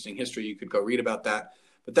some interesting history. You could go read about that.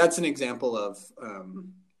 But that's an example of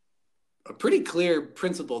a pretty clear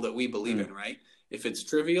principle that we believe in, right? If it's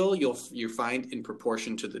trivial, you're fined in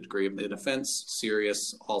proportion to the degree of the offense.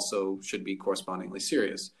 Serious also should be correspondingly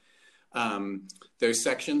serious. There's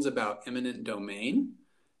sections about eminent domain.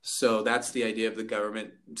 So that's the idea of the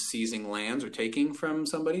government seizing lands or taking from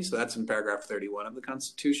somebody. So that's in paragraph 31 of the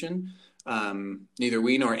Constitution. Neither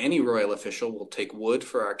we nor any royal official will take wood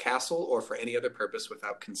for our castle or for any other purpose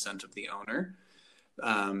without consent of the owner.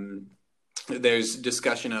 There's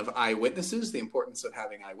discussion of eyewitnesses, the importance of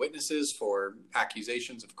having eyewitnesses for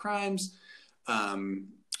accusations of crimes.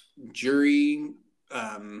 Jury,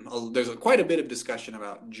 there's quite a bit of discussion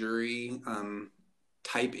about jury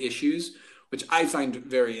type issues, which I find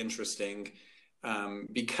very interesting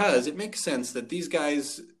because it makes sense that these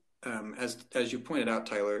guys, as you pointed out,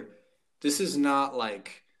 Tyler, this is not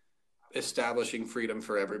like establishing freedom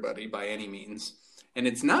for everybody by any means. And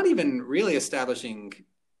it's not even really establishing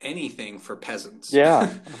anything for peasants.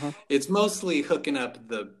 Yeah. It's mostly hooking up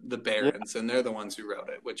the barons, and they're the ones who wrote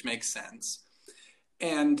it, which makes sense.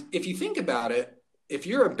 And if you think about it, if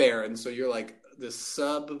you're a baron, so you're like this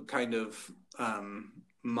sub kind of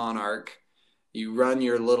monarch, you run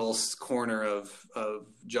your little corner of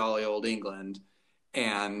jolly old England,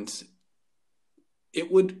 and it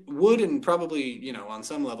would and probably, you know, on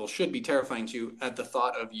some level should be terrifying to you at the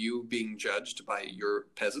thought of you being judged by your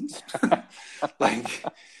peasants. like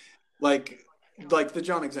the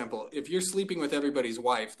John example, if you're sleeping with everybody's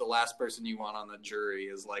wife, the last person you want on the jury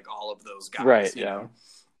is like all of those guys. Right, you know?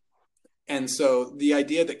 And so the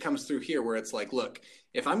idea that comes through here where it's like, look,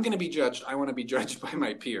 if I'm going to be judged, I want to be judged by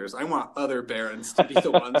my peers. I want other barons to be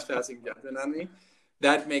the ones passing judgment on me.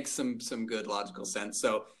 That makes some good logical sense.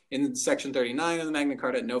 So in Section 39 of the Magna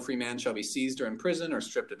Carta, no free man shall be seized or imprisoned or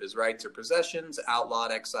stripped of his rights or possessions,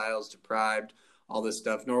 outlawed, exiled, deprived, all this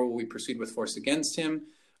stuff, nor will we proceed with force against him,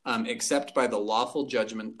 except by the lawful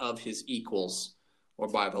judgment of his equals or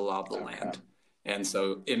by the law of the land. And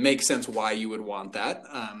so it makes sense why you would want that.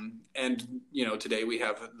 And, you know, today we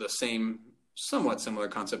have the same, somewhat similar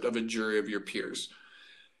concept of a jury of your peers.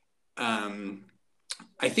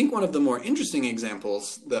 I think one of the more interesting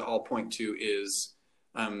examples that I'll point to is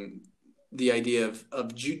the idea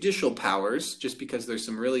of judicial powers, just because there's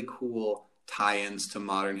some really cool tie-ins to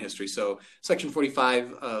modern history. So Section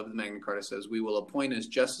 45 of the Magna Carta says, we will appoint as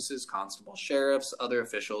justices, constables, sheriffs, other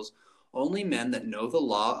officials, only men that know the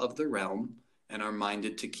law of the realm and are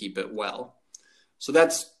minded to keep it well. So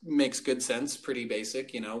that makes good sense, pretty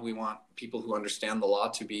basic. You know, we want people who understand the law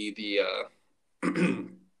to be the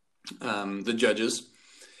judges.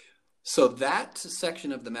 So that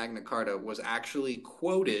section of the Magna Carta was actually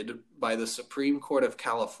quoted by the Supreme Court of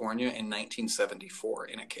California in 1974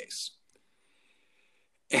 in a case.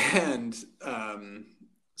 And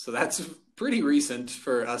so that's pretty recent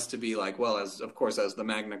for us to be like, well, as the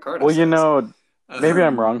Magna Carta says. You know, maybe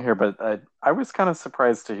I'm wrong here, but I was kind of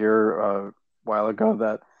surprised to hear a while ago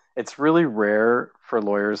that it's really rare for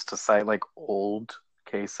lawyers to cite like old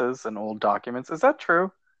cases and old documents. Is that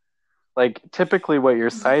true? Like typically what you're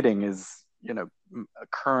citing is, you know, a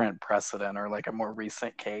current precedent or like a more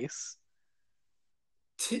recent case.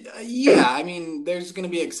 Yeah, I mean, there's going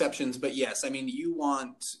to be exceptions, but yes, I mean, you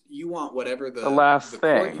want whatever the last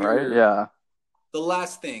thing, right? Yeah. The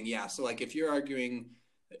last thing, yeah. So like if you're arguing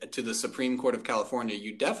to the Supreme Court of California,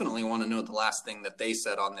 you definitely want to know the last thing that they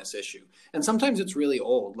said on this issue. And sometimes it's really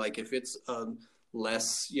old. Like if it's a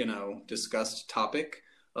less, you know, discussed topic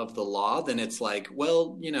of the law, then it's like,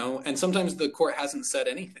 well, you know, and sometimes the court hasn't said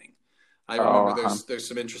anything. I remember there's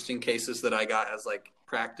some interesting cases that I got as like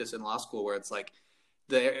practice in law school where it's like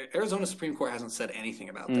the Arizona Supreme Court hasn't said anything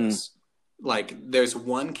about this. Like there's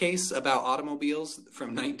one case about automobiles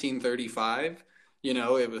from 1935, you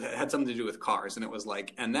know, it had something to do with cars, and it was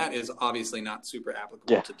like, and that is obviously not super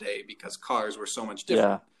applicable today because cars were so much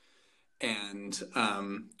different. And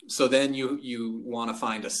so then you want to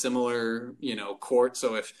find a similar, court.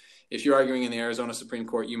 So if you're arguing in the Arizona Supreme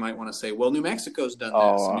Court, you might want to say, well, New Mexico's done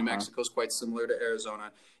this, and New Mexico's quite similar to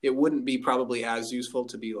Arizona. It wouldn't be probably as useful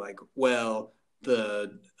to be like, well,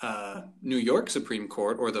 the New York Supreme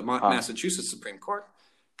Court or the Massachusetts Supreme Court,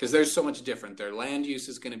 because there's so much different. Their land use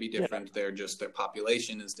is going to be different. Their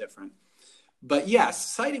population is different. But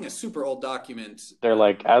yes, citing a super old document. They're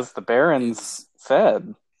like, as the barons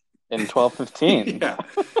said in 1215. Yeah.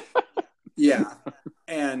 Yeah.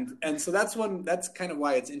 And so that's kind of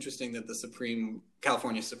why it's interesting that the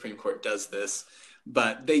California Supreme Court does this.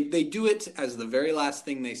 But they do it as the very last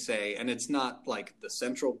thing they say, and it's not like the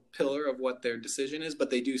central pillar of what their decision is,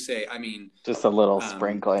 but they do say, I mean, just a little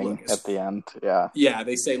sprinkling at the end. Yeah. Yeah,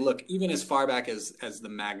 they say, look, even as far back as the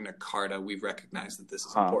Magna Carta, we've recognized that this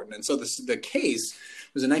is important. And so the case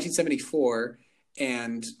was in 1974,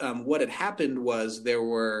 and what had happened was there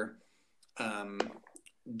were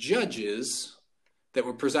judges that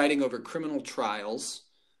were presiding over criminal trials,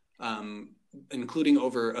 including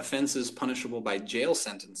over offenses punishable by jail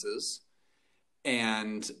sentences.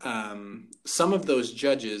 And some of those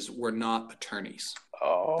judges were not attorneys.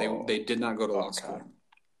 Oh. They did not go to law school.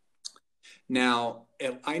 Now,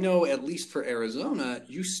 I know at least for Arizona,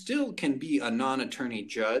 you still can be a non-attorney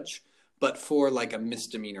judge, but for like a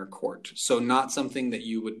misdemeanor court. So not something that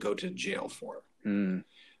you would go to jail for. Mm.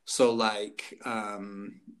 So like,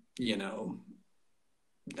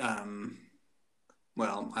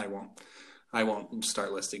 well, I won't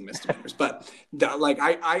start listing misdemeanors, but like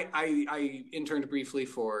I interned briefly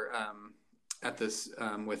for at this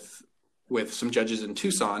with some judges in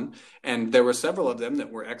Tucson, and there were several of them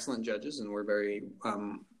that were excellent judges and were very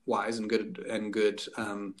wise and good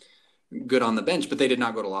on the bench, but they did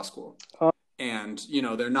not go to law school. And,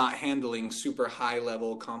 they're not handling super high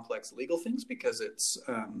level complex legal things because it's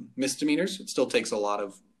misdemeanors. It still takes a lot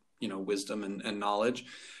of, wisdom and knowledge,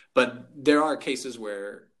 but there are cases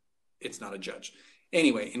where it's not a judge.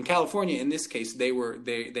 Anyway, in California, in this case,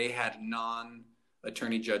 they had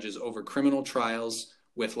non-attorney judges over criminal trials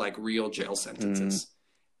with like real jail sentences.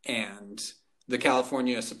 And the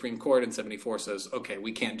California Supreme Court in 74 says, okay,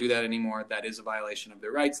 we can't do that anymore. That is a violation of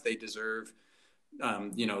their rights. They deserve,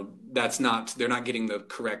 they're not getting the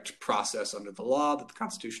correct process under the law that the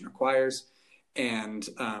Constitution requires. And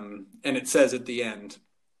it says at the end,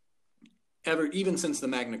 even since the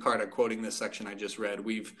Magna Carta, quoting this section I just read,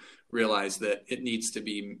 we've realized that it needs to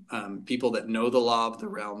be people that know the law of the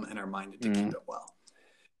realm and are minded to keep it well.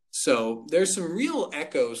 So there's some real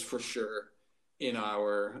echoes for sure in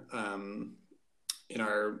our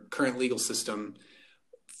current legal system,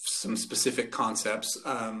 some specific concepts.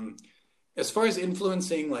 As far as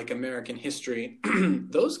influencing like American history,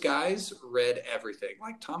 those guys read everything.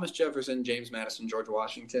 Like Thomas Jefferson, James Madison, George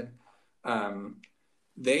Washington.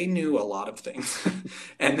 They knew a lot of things,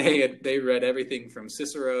 and they read everything from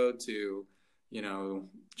Cicero to,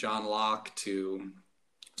 John Locke to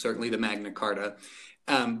certainly the Magna Carta.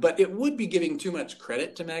 But it would be giving too much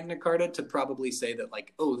credit to Magna Carta to probably say that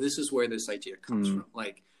like, oh, this is where this idea comes from.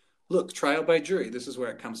 Like, look, trial by jury, this is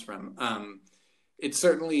where it comes from. It's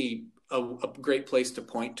certainly a great place to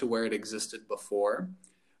point to where it existed before.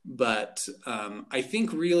 But I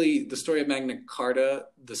think really the story of Magna Carta,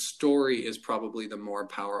 the story is probably the more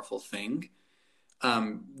powerful thing.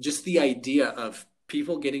 Just the idea of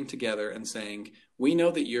people getting together and saying, we know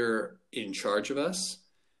that you're in charge of us,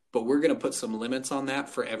 but we're going to put some limits on that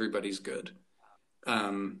for everybody's good.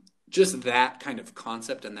 Just that kind of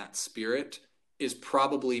concept and that spirit is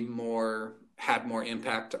probably had more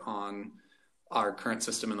impact on our current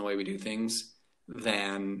system and the way we do things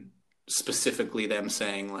than specifically them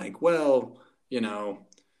saying like, well,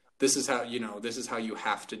 this is how you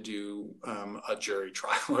have to do a jury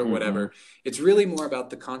trial or whatever. It's really more about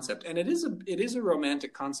the concept. And it is a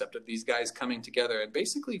romantic concept of these guys coming together and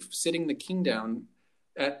basically sitting the king down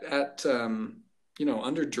at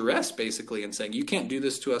under duress basically and saying, you can't do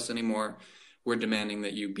this to us anymore. We're demanding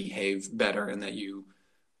that you behave better and that you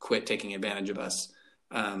quit taking advantage of us.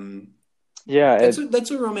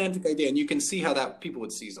 That's a romantic idea, and you can see how that people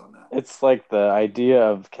would seize on that. It's like the idea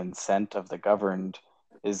of consent of the governed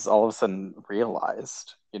is all of a sudden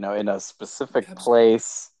realized, in a specific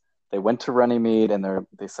place. They went to Runnymede and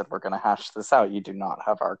they said, we're going to hash this out. You do not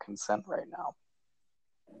have our consent right now.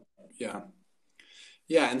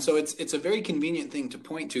 Yeah, and so it's a very convenient thing to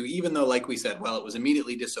point to, even though, like we said, well, it was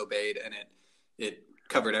immediately disobeyed, and it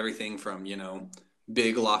covered everything from,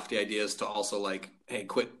 big lofty ideas to also like, hey,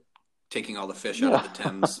 quit taking all the fish out of the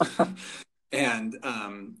Thames. And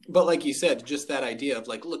but like you said, just that idea of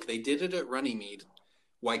like, look, they did it at Runnymede.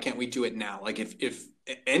 Why can't we do it now? Like if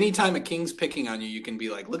anytime a king's picking on you, you can be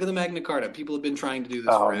like, look at the Magna Carta. People have been trying to do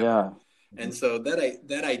this Oh forever. yeah. And so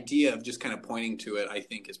that idea of just kind of pointing to it, I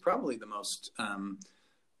think, is probably the most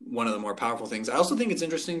one of the more powerful things. I also think it's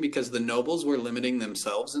interesting because the nobles were limiting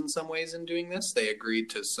themselves in some ways in doing this. They agreed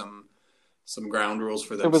to some ground rules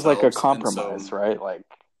for It was like a themselves, and so compromise, right? Like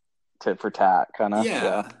tit for tat, kind of. Yeah.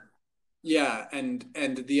 yeah, yeah,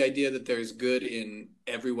 and the idea that there's good in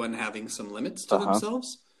everyone having some limits to Uh-huh.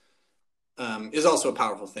 themselves is also a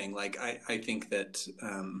powerful thing. Like I think that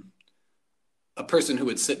a person who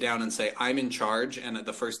would sit down and say, "I'm in charge," and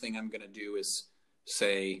the first thing I'm going to do is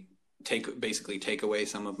say, basically take away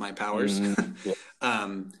some of my powers. Mm, yeah.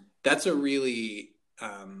 That's a really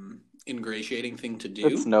ingratiating thing to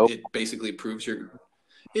It's do. no. It basically proves your.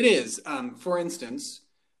 It is. For instance,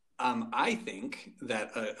 I think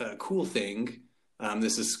that a cool thing.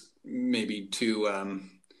 This is maybe too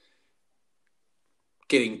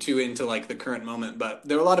getting too into like the current moment, but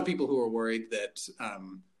there are a lot of people who are worried that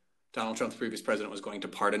Donald Trump, the previous president, was going to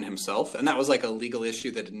pardon himself, and that was like a legal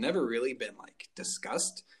issue that had never really been like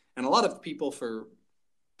discussed. And a lot of people, for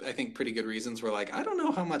I think pretty good reasons, were like, I don't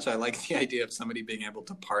know how much I like the idea of somebody being able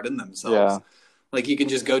to pardon themselves. Yeah. Like you can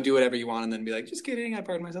just go do whatever you want and then be like, just kidding, I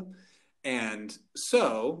pardon myself. And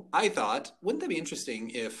so I thought, wouldn't that be interesting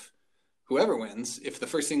if whoever wins, if the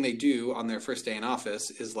first thing they do on their first day in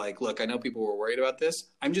office is like, look, I know people were worried about this.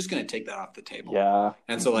 I'm just going to take that off the table. Yeah.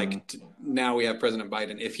 And so, like, now we have President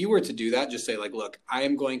Biden. If he were to do that, just say, like, look, I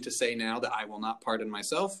am going to say now that I will not pardon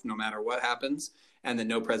myself no matter what happens, and that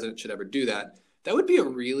no president should ever do that. That would be a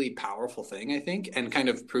really powerful thing, I think, and kind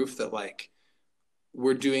of proof that, like,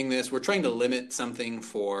 we're doing this, we're trying to limit something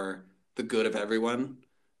for the good of everyone.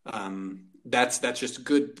 That's just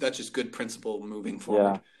good. That's just good principle moving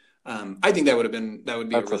forward. I think that would be a That's a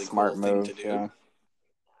really cool smart thing to move. do. Yeah.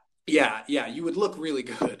 Yeah, yeah, you would look really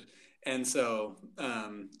good. And so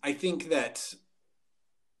I think that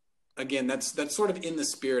again, that's sort of in the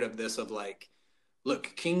spirit of this of like,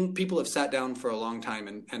 look, king people have sat down for a long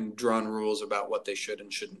time and drawn rules about what they should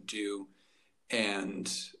and shouldn't do,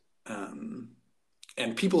 and um,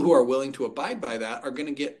 and people who are willing to abide by that are going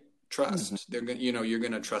to get Mm-hmm. trust. They're going, you're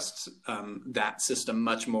going to trust that system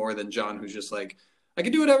much more than John, who's just like, I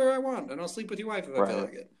can do whatever I want, and I'll sleep with your wife if I feel Right.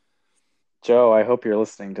 like it. Joe, I hope you're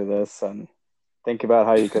listening to this and think about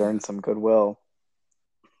how you could earn some goodwill.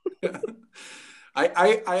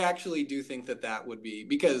 I actually do think that that would be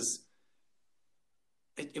because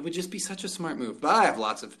it would just be such a smart move. But I have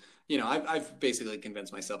lots of, I've basically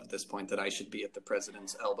convinced myself at this point that I should be at the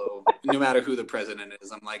president's elbow, no matter who the president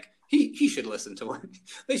is. I'm like, he should listen to what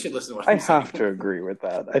they should listen to what I I'm saying. have to agree with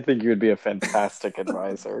that. I think you would be a fantastic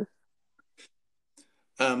advisor.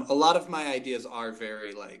 A lot of my ideas are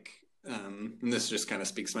very like, and this just kind of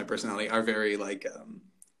speaks to my personality, are very like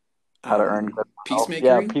How to earn goodwill.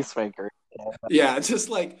 Yeah, peacemakery. peacemaker. Yeah, just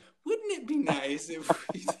like, wouldn't it be nice if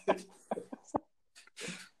we did?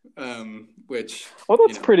 Which Well,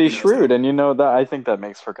 that's pretty who knows how. shrewd, and that I think that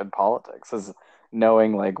makes for good politics is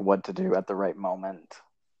knowing like what to do at the right moment.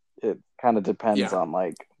 It kind of depends Yeah, on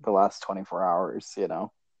like the last 24 hours, at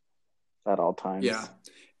all yeah, times.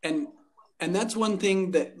 and and that's one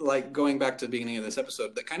thing that like going back to the beginning of this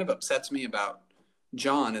episode that kind of upsets me about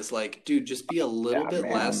John is like, dude, just be a little Yeah, bit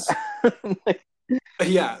man. less.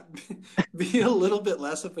 Yeah, be a little bit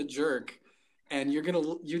less of a jerk, and you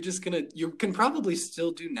can probably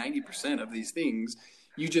still do 90% of these things.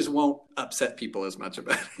 You just won't upset people as much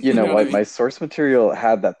about it. You You know know what I what? My mean? source material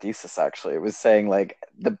had that thesis actually. It was saying like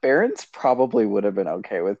the Barons probably would have been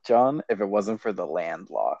okay with John if it wasn't for the land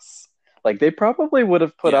loss. Like they probably would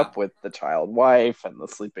have put Yeah. up with the child wife and the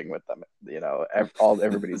sleeping with them, all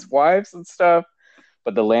everybody's wives and stuff.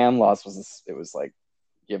 But the land loss it was like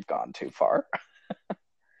you've gone too far.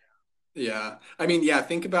 Yeah. I mean, yeah,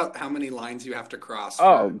 think about how many lines you have to cross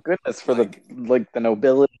Oh for goodness, for like the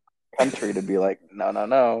nobility of the country to be like, no, no,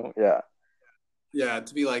 no, yeah. yeah,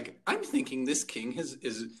 to be like, I'm thinking this king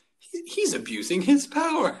he's abusing his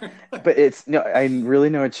power. But it's no, I really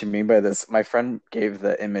know what you mean by this. My friend gave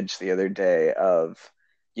the image the other day of,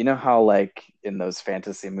 how like in those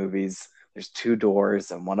fantasy movies, there's two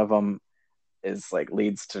doors and one of them is like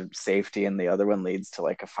leads to safety and the other one leads to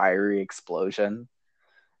like a fiery explosion.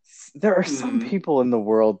 There are some Mm, people in the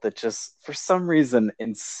world that just, for some reason,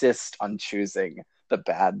 insist on choosing the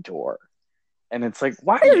bad door. And it's like,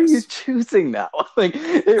 why are you yes. choosing that? Like,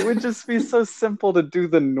 it would just be so simple to do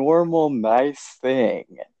the normal, nice thing,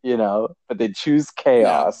 But they choose Yeah.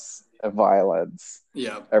 chaos and violence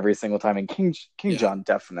Yeah. every single time. And King Yeah. John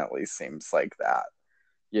definitely seems like that.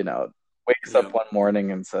 You know, wakes up Yeah. one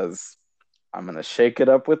morning and says, "I'm gonna shake it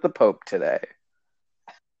up with the Pope today."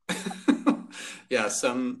 Yeah,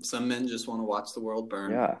 some men just want to watch the world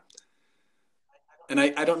burn. Yeah. And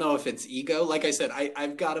I don't know if it's ego. Like I said,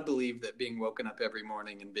 I've got to believe that being woken up every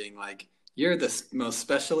morning and being like, you're the most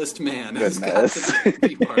specialist man has got Goodness. to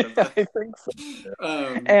be part of that. I think so.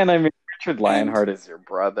 Um, And I mean, Richard and Lionheart is your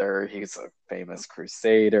brother. He's a famous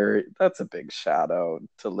crusader. That's a big shadow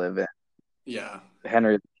to live in. yeah.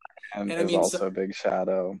 Henry the And I is mean, also a big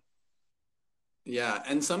shadow. yeah.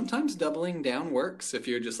 And sometimes doubling down works. If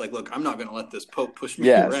you're just like, look, I'm not going to let this Pope push me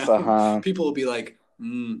Yes, around. uh-huh. People will be like,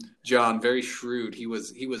 John, very shrewd. He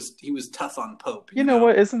was tough on Pope, You know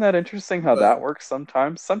what? Isn't that interesting how But that works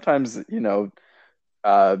sometimes? Sometimes,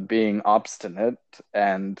 being obstinate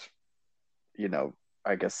and, you know,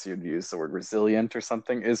 I guess you'd use the word resilient or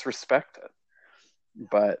something is respected.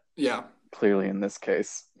 But yeah. clearly in this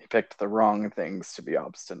case, he picked the wrong things to be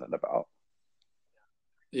obstinate about.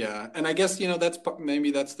 Yeah, and I guess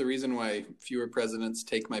maybe that's the reason why fewer presidents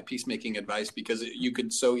take my peacemaking advice because you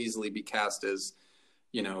could so easily be cast as,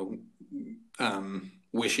 you know,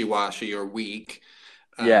 wishy-washy or weak,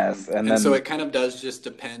 Yes, and and so then it kind of does just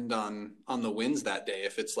depend on the winds that day.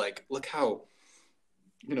 If it's like, look how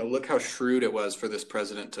shrewd it was for this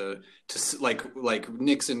president to like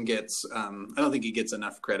Nixon gets. I don't think he gets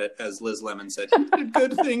enough credit, as Liz Lemon said. He did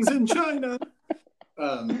good things in China.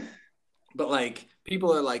 Um, But like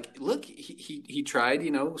people are like, look, he tried,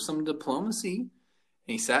 some diplomacy.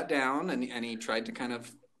 He sat down and he tried to kind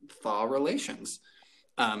of thaw relations.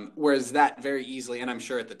 Whereas that very easily, and I'm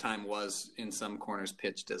sure at the time was in some corners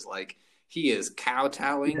pitched as like he is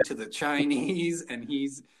kowtowing to the Chinese and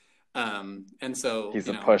and so he's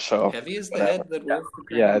a pushover, heavy is the whatever. head that Yeah, wears the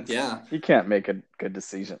yeah, crown. it's Yeah, you can't make a good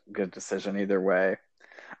decision either way.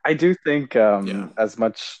 I do think yeah, as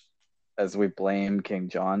much as we blame King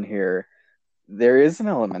John here, there is an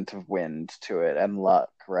element of wind to it and luck,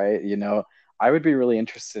 right? I would be really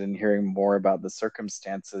interested in hearing more about the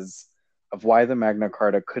circumstances of why the Magna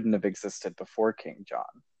Carta couldn't have existed before King John.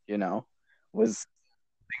 Was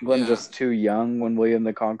England yeah. just too young when William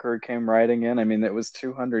the Conqueror came riding in? I mean, it was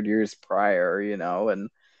 200 years prior, and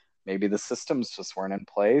maybe the systems just weren't in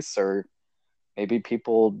place, or maybe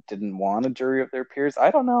people didn't want a jury of their peers.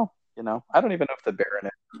 I don't know. I don't even know if the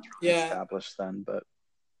baronet was really Yeah, established then, but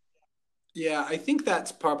yeah, I think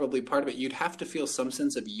that's probably part of it. You'd have to feel some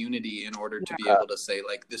sense of unity in order to be uh, able to say,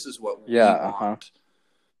 like, this is what yeah, we uh-huh. want.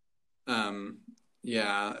 Um,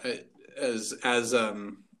 yeah, as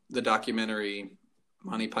the documentary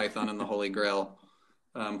Monty Python and the Holy Grail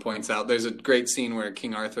points out, there's a great scene where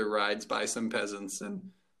King Arthur rides by some peasants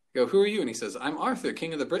and go, "Who are you?" And he says, "I'm Arthur,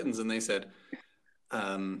 King of the Britons." And they said,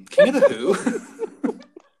 "King of the who?"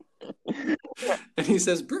 And he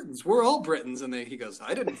says, "Britons, we're all Britons." And he goes,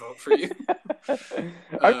 "I didn't vote for you."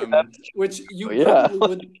 I mean, that's Which you true, yeah. probably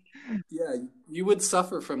would, yeah, you would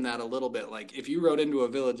suffer from that a little bit. Like if you rode into a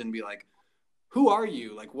village and be like, "Who are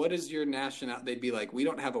you? Like, what is your nationality?" They'd be like, "We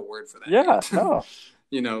don't have a word for that Yeah, yet."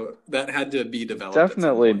 no. That had to be developed at some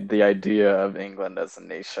Definitely point. the idea of England as a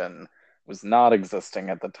nation was not existing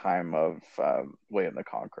at the time of William the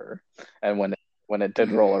Conqueror. And when it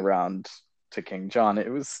did roll Mm, around to King John, it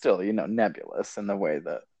was still, nebulous in the way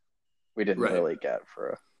that we didn't right. really get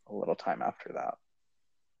for a little time after that.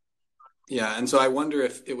 Yeah, and so I wonder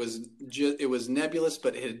if it was nebulous,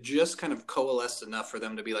 but it had just kind of coalesced enough for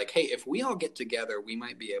them to be like, "Hey, if we all get together, we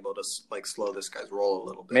might be able to like slow this guy's roll a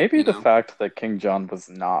little bit," Maybe the fact that King John was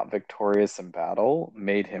not victorious in battle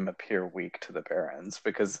made him appear weak to the barons,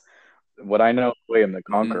 because what I know of William the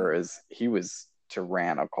Mm, Conqueror is he was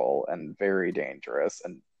tyrannical and very dangerous,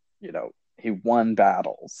 and he won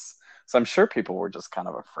battles. So I'm sure people were just kind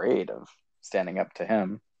of afraid of standing up to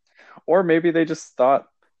him, or maybe they just thought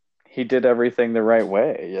he did everything the right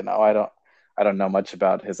way. I don't know much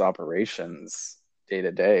about his operations day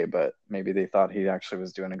to day, but maybe they thought he actually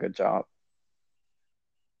was doing a good job.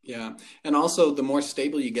 yeah, and also the more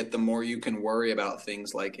stable you get, the more you can worry about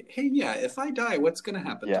things like, "Hey, yeah, if I die, what's going to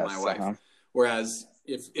happen to my Yes, wife?" uh-huh. Whereas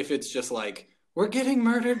if it's just like we're getting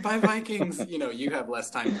murdered by Vikings, you have less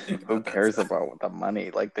time to think Who about that cares stuff. about the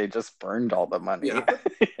money? Like they just burned all the money. Yeah.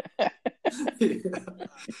 Yeah.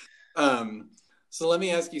 Um, so let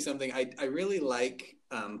me ask you something. I really like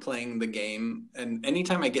playing the game, and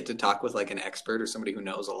anytime I get to talk with like an expert or somebody who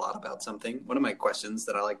knows a lot about something, one of my questions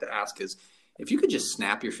that I like to ask is if you could just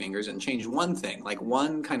snap your fingers and change one thing, like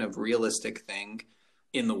one kind of realistic thing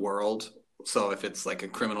in the world. So if it's like a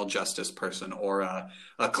criminal justice person or a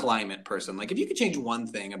climate person, like if you could change one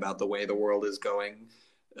thing about the way the world is going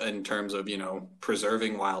in terms of,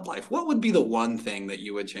 preserving wildlife, what would be the one thing that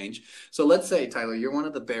you would change? So let's say, Tyler, you're one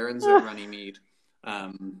of the barons at Runnymede.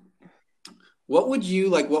 Um, What would you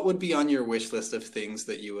like? What would be on your wish list of things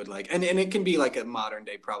that you would like? And it can be like a modern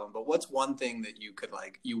day problem, but what's one thing that you could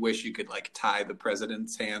like, you wish you could like tie the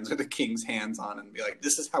president's hands or the king's hands on and be like,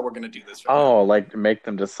 this is how we're going to do this from now Oh, on? like make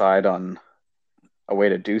them decide on a way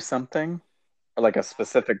to do something, or like a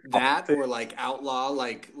specific That policy. or like outlaw,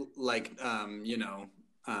 you know,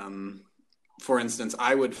 um, for instance,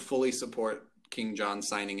 I would fully support King John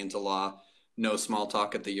signing into law, no small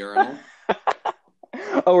talk at the urinal.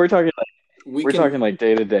 Oh, we're talking We we're talking can, like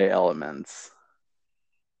day-to-day elements.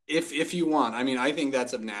 if you want. I mean, I think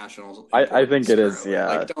that's of national I think importance it is, currently. yeah.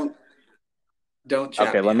 Like, don't chat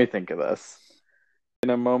Okay, me let me out. think of this. In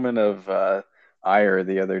a moment of ire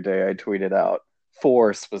the other day, I tweeted out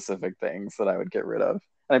four specific things that I would get rid of.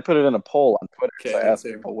 And I put it in a poll on Twitter, so Okay, I let's asked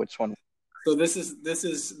hear. people which one. So this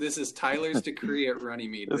is Tyler's decree at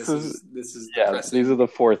Runnymede. This is, This is the yeah, these are pressing. the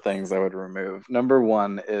four things I would remove. Number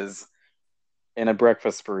one is in a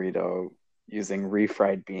breakfast burrito using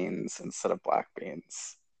refried beans instead of black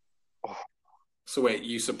beans. Oh, So wait,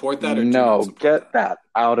 you support that or do not no, support get that? that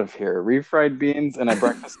out of here. Refried beans in a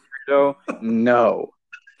breakfast burrito? No.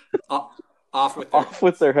 Off, off with their Off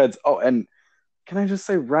with heads. their heads. Oh, and can I just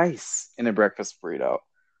say rice in a breakfast burrito?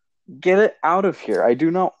 Get it out of here. I do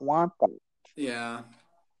not want that. Yeah,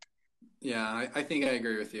 yeah, I think I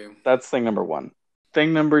agree with you. That's thing number one.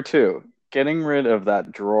 Thing number two, getting rid of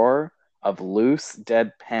that drawer of loose,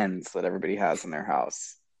 dead pens that everybody has in their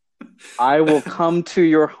house. I will come to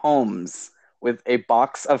your homes with a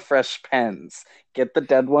box of fresh pens. Get the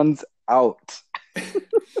dead ones out.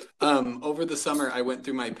 Over the summer, I went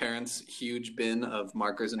through my parents' huge bin of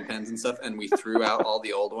markers and pens and stuff, and we threw out all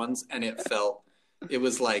the old ones, and it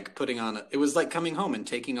was like it was like coming home and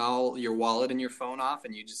taking all your wallet and your phone off,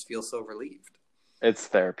 and you just feel so relieved. It's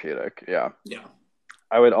therapeutic. Yeah. Yeah.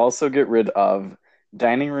 I would also get rid of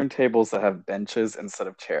dining room tables that have benches instead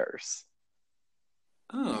of chairs.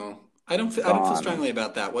 Oh, I don't feel Gone. strongly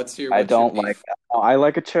about that. I What's your don't like beef? that. Oh, I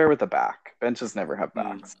like a chair with a back. Benches never have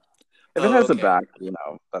Hmm. backs. If it Oh, has a okay. back,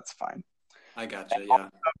 that's fine. I gotcha. And Yeah.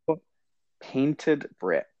 also, painted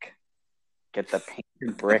brick. Get the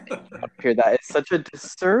painted brick out of here. That is such a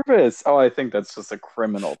disservice. Oh, I think that's just a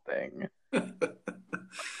criminal thing. Let's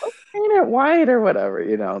paint it white or whatever.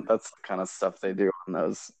 That's the kind of stuff they do on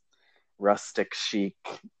those rustic chic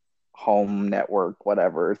home network,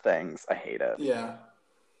 whatever things. I hate it. Yeah.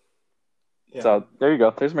 Yeah. So there you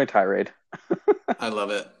go. There's my tirade. I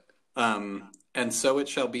love it. And so it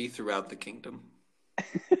shall be throughout the kingdom.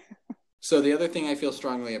 So the other thing I feel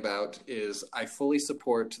strongly about is I fully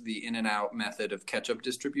support the in and out method of ketchup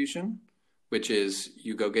distribution, which is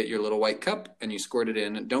you go get your little white cup and you squirt it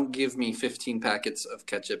in. Don't give me 15 packets of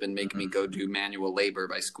ketchup and make me go do manual labor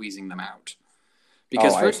by squeezing them out. Oh,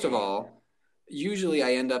 Because first of all, usually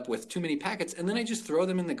I end up with too many packets and then I just throw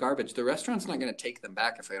them in the garbage. The restaurant's not going to take them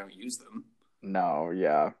back if I don't use them. no,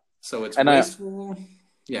 yeah. So it's And wasteful. they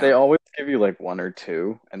Yeah, always give you like one or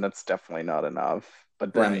two, and that's definitely not enough.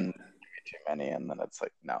 But right. then too many, and then it's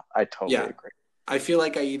like, no, I totally Yeah. agree. I feel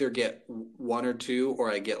like I either get one or two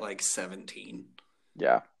or I get like 17.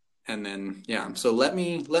 Yeah. And then yeah, so let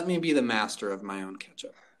me be the master of my own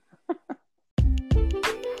ketchup.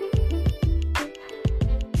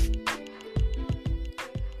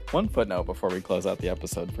 One footnote before we close out the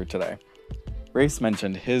episode for today. Race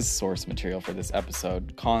mentioned his source material for this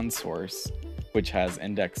episode, ConSource, which has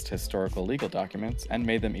indexed historical legal documents and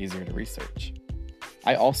made them easier to research.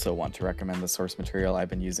 I also want to recommend the source material I've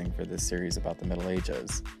been using for this series about the Middle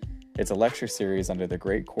Ages. It's a lecture series under the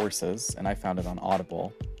Great Courses, and I found it on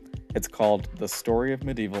Audible. It's called The Story of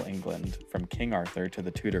Medieval England, from King Arthur to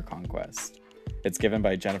the Tudor Conquest. It's given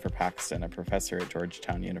by Jennifer Paxton, a professor at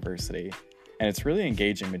Georgetown University, and it's really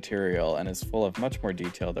engaging material and is full of much more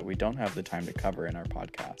detail that we don't have the time to cover in our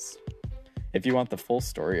podcast. If you want the full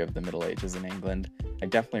story of the Middle Ages in England, I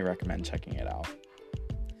definitely recommend checking it out.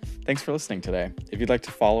 Thanks for listening today. If you'd like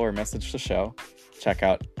to follow or message the show, check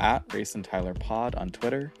out @RaceandTylerPod on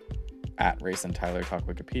Twitter,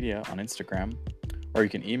 @RaceandTylerTalkWikipedia on Instagram, or you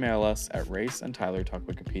can email us at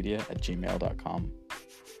raceandtylertalkwikipedia@gmail.com.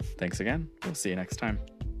 Thanks again. We'll see you next time.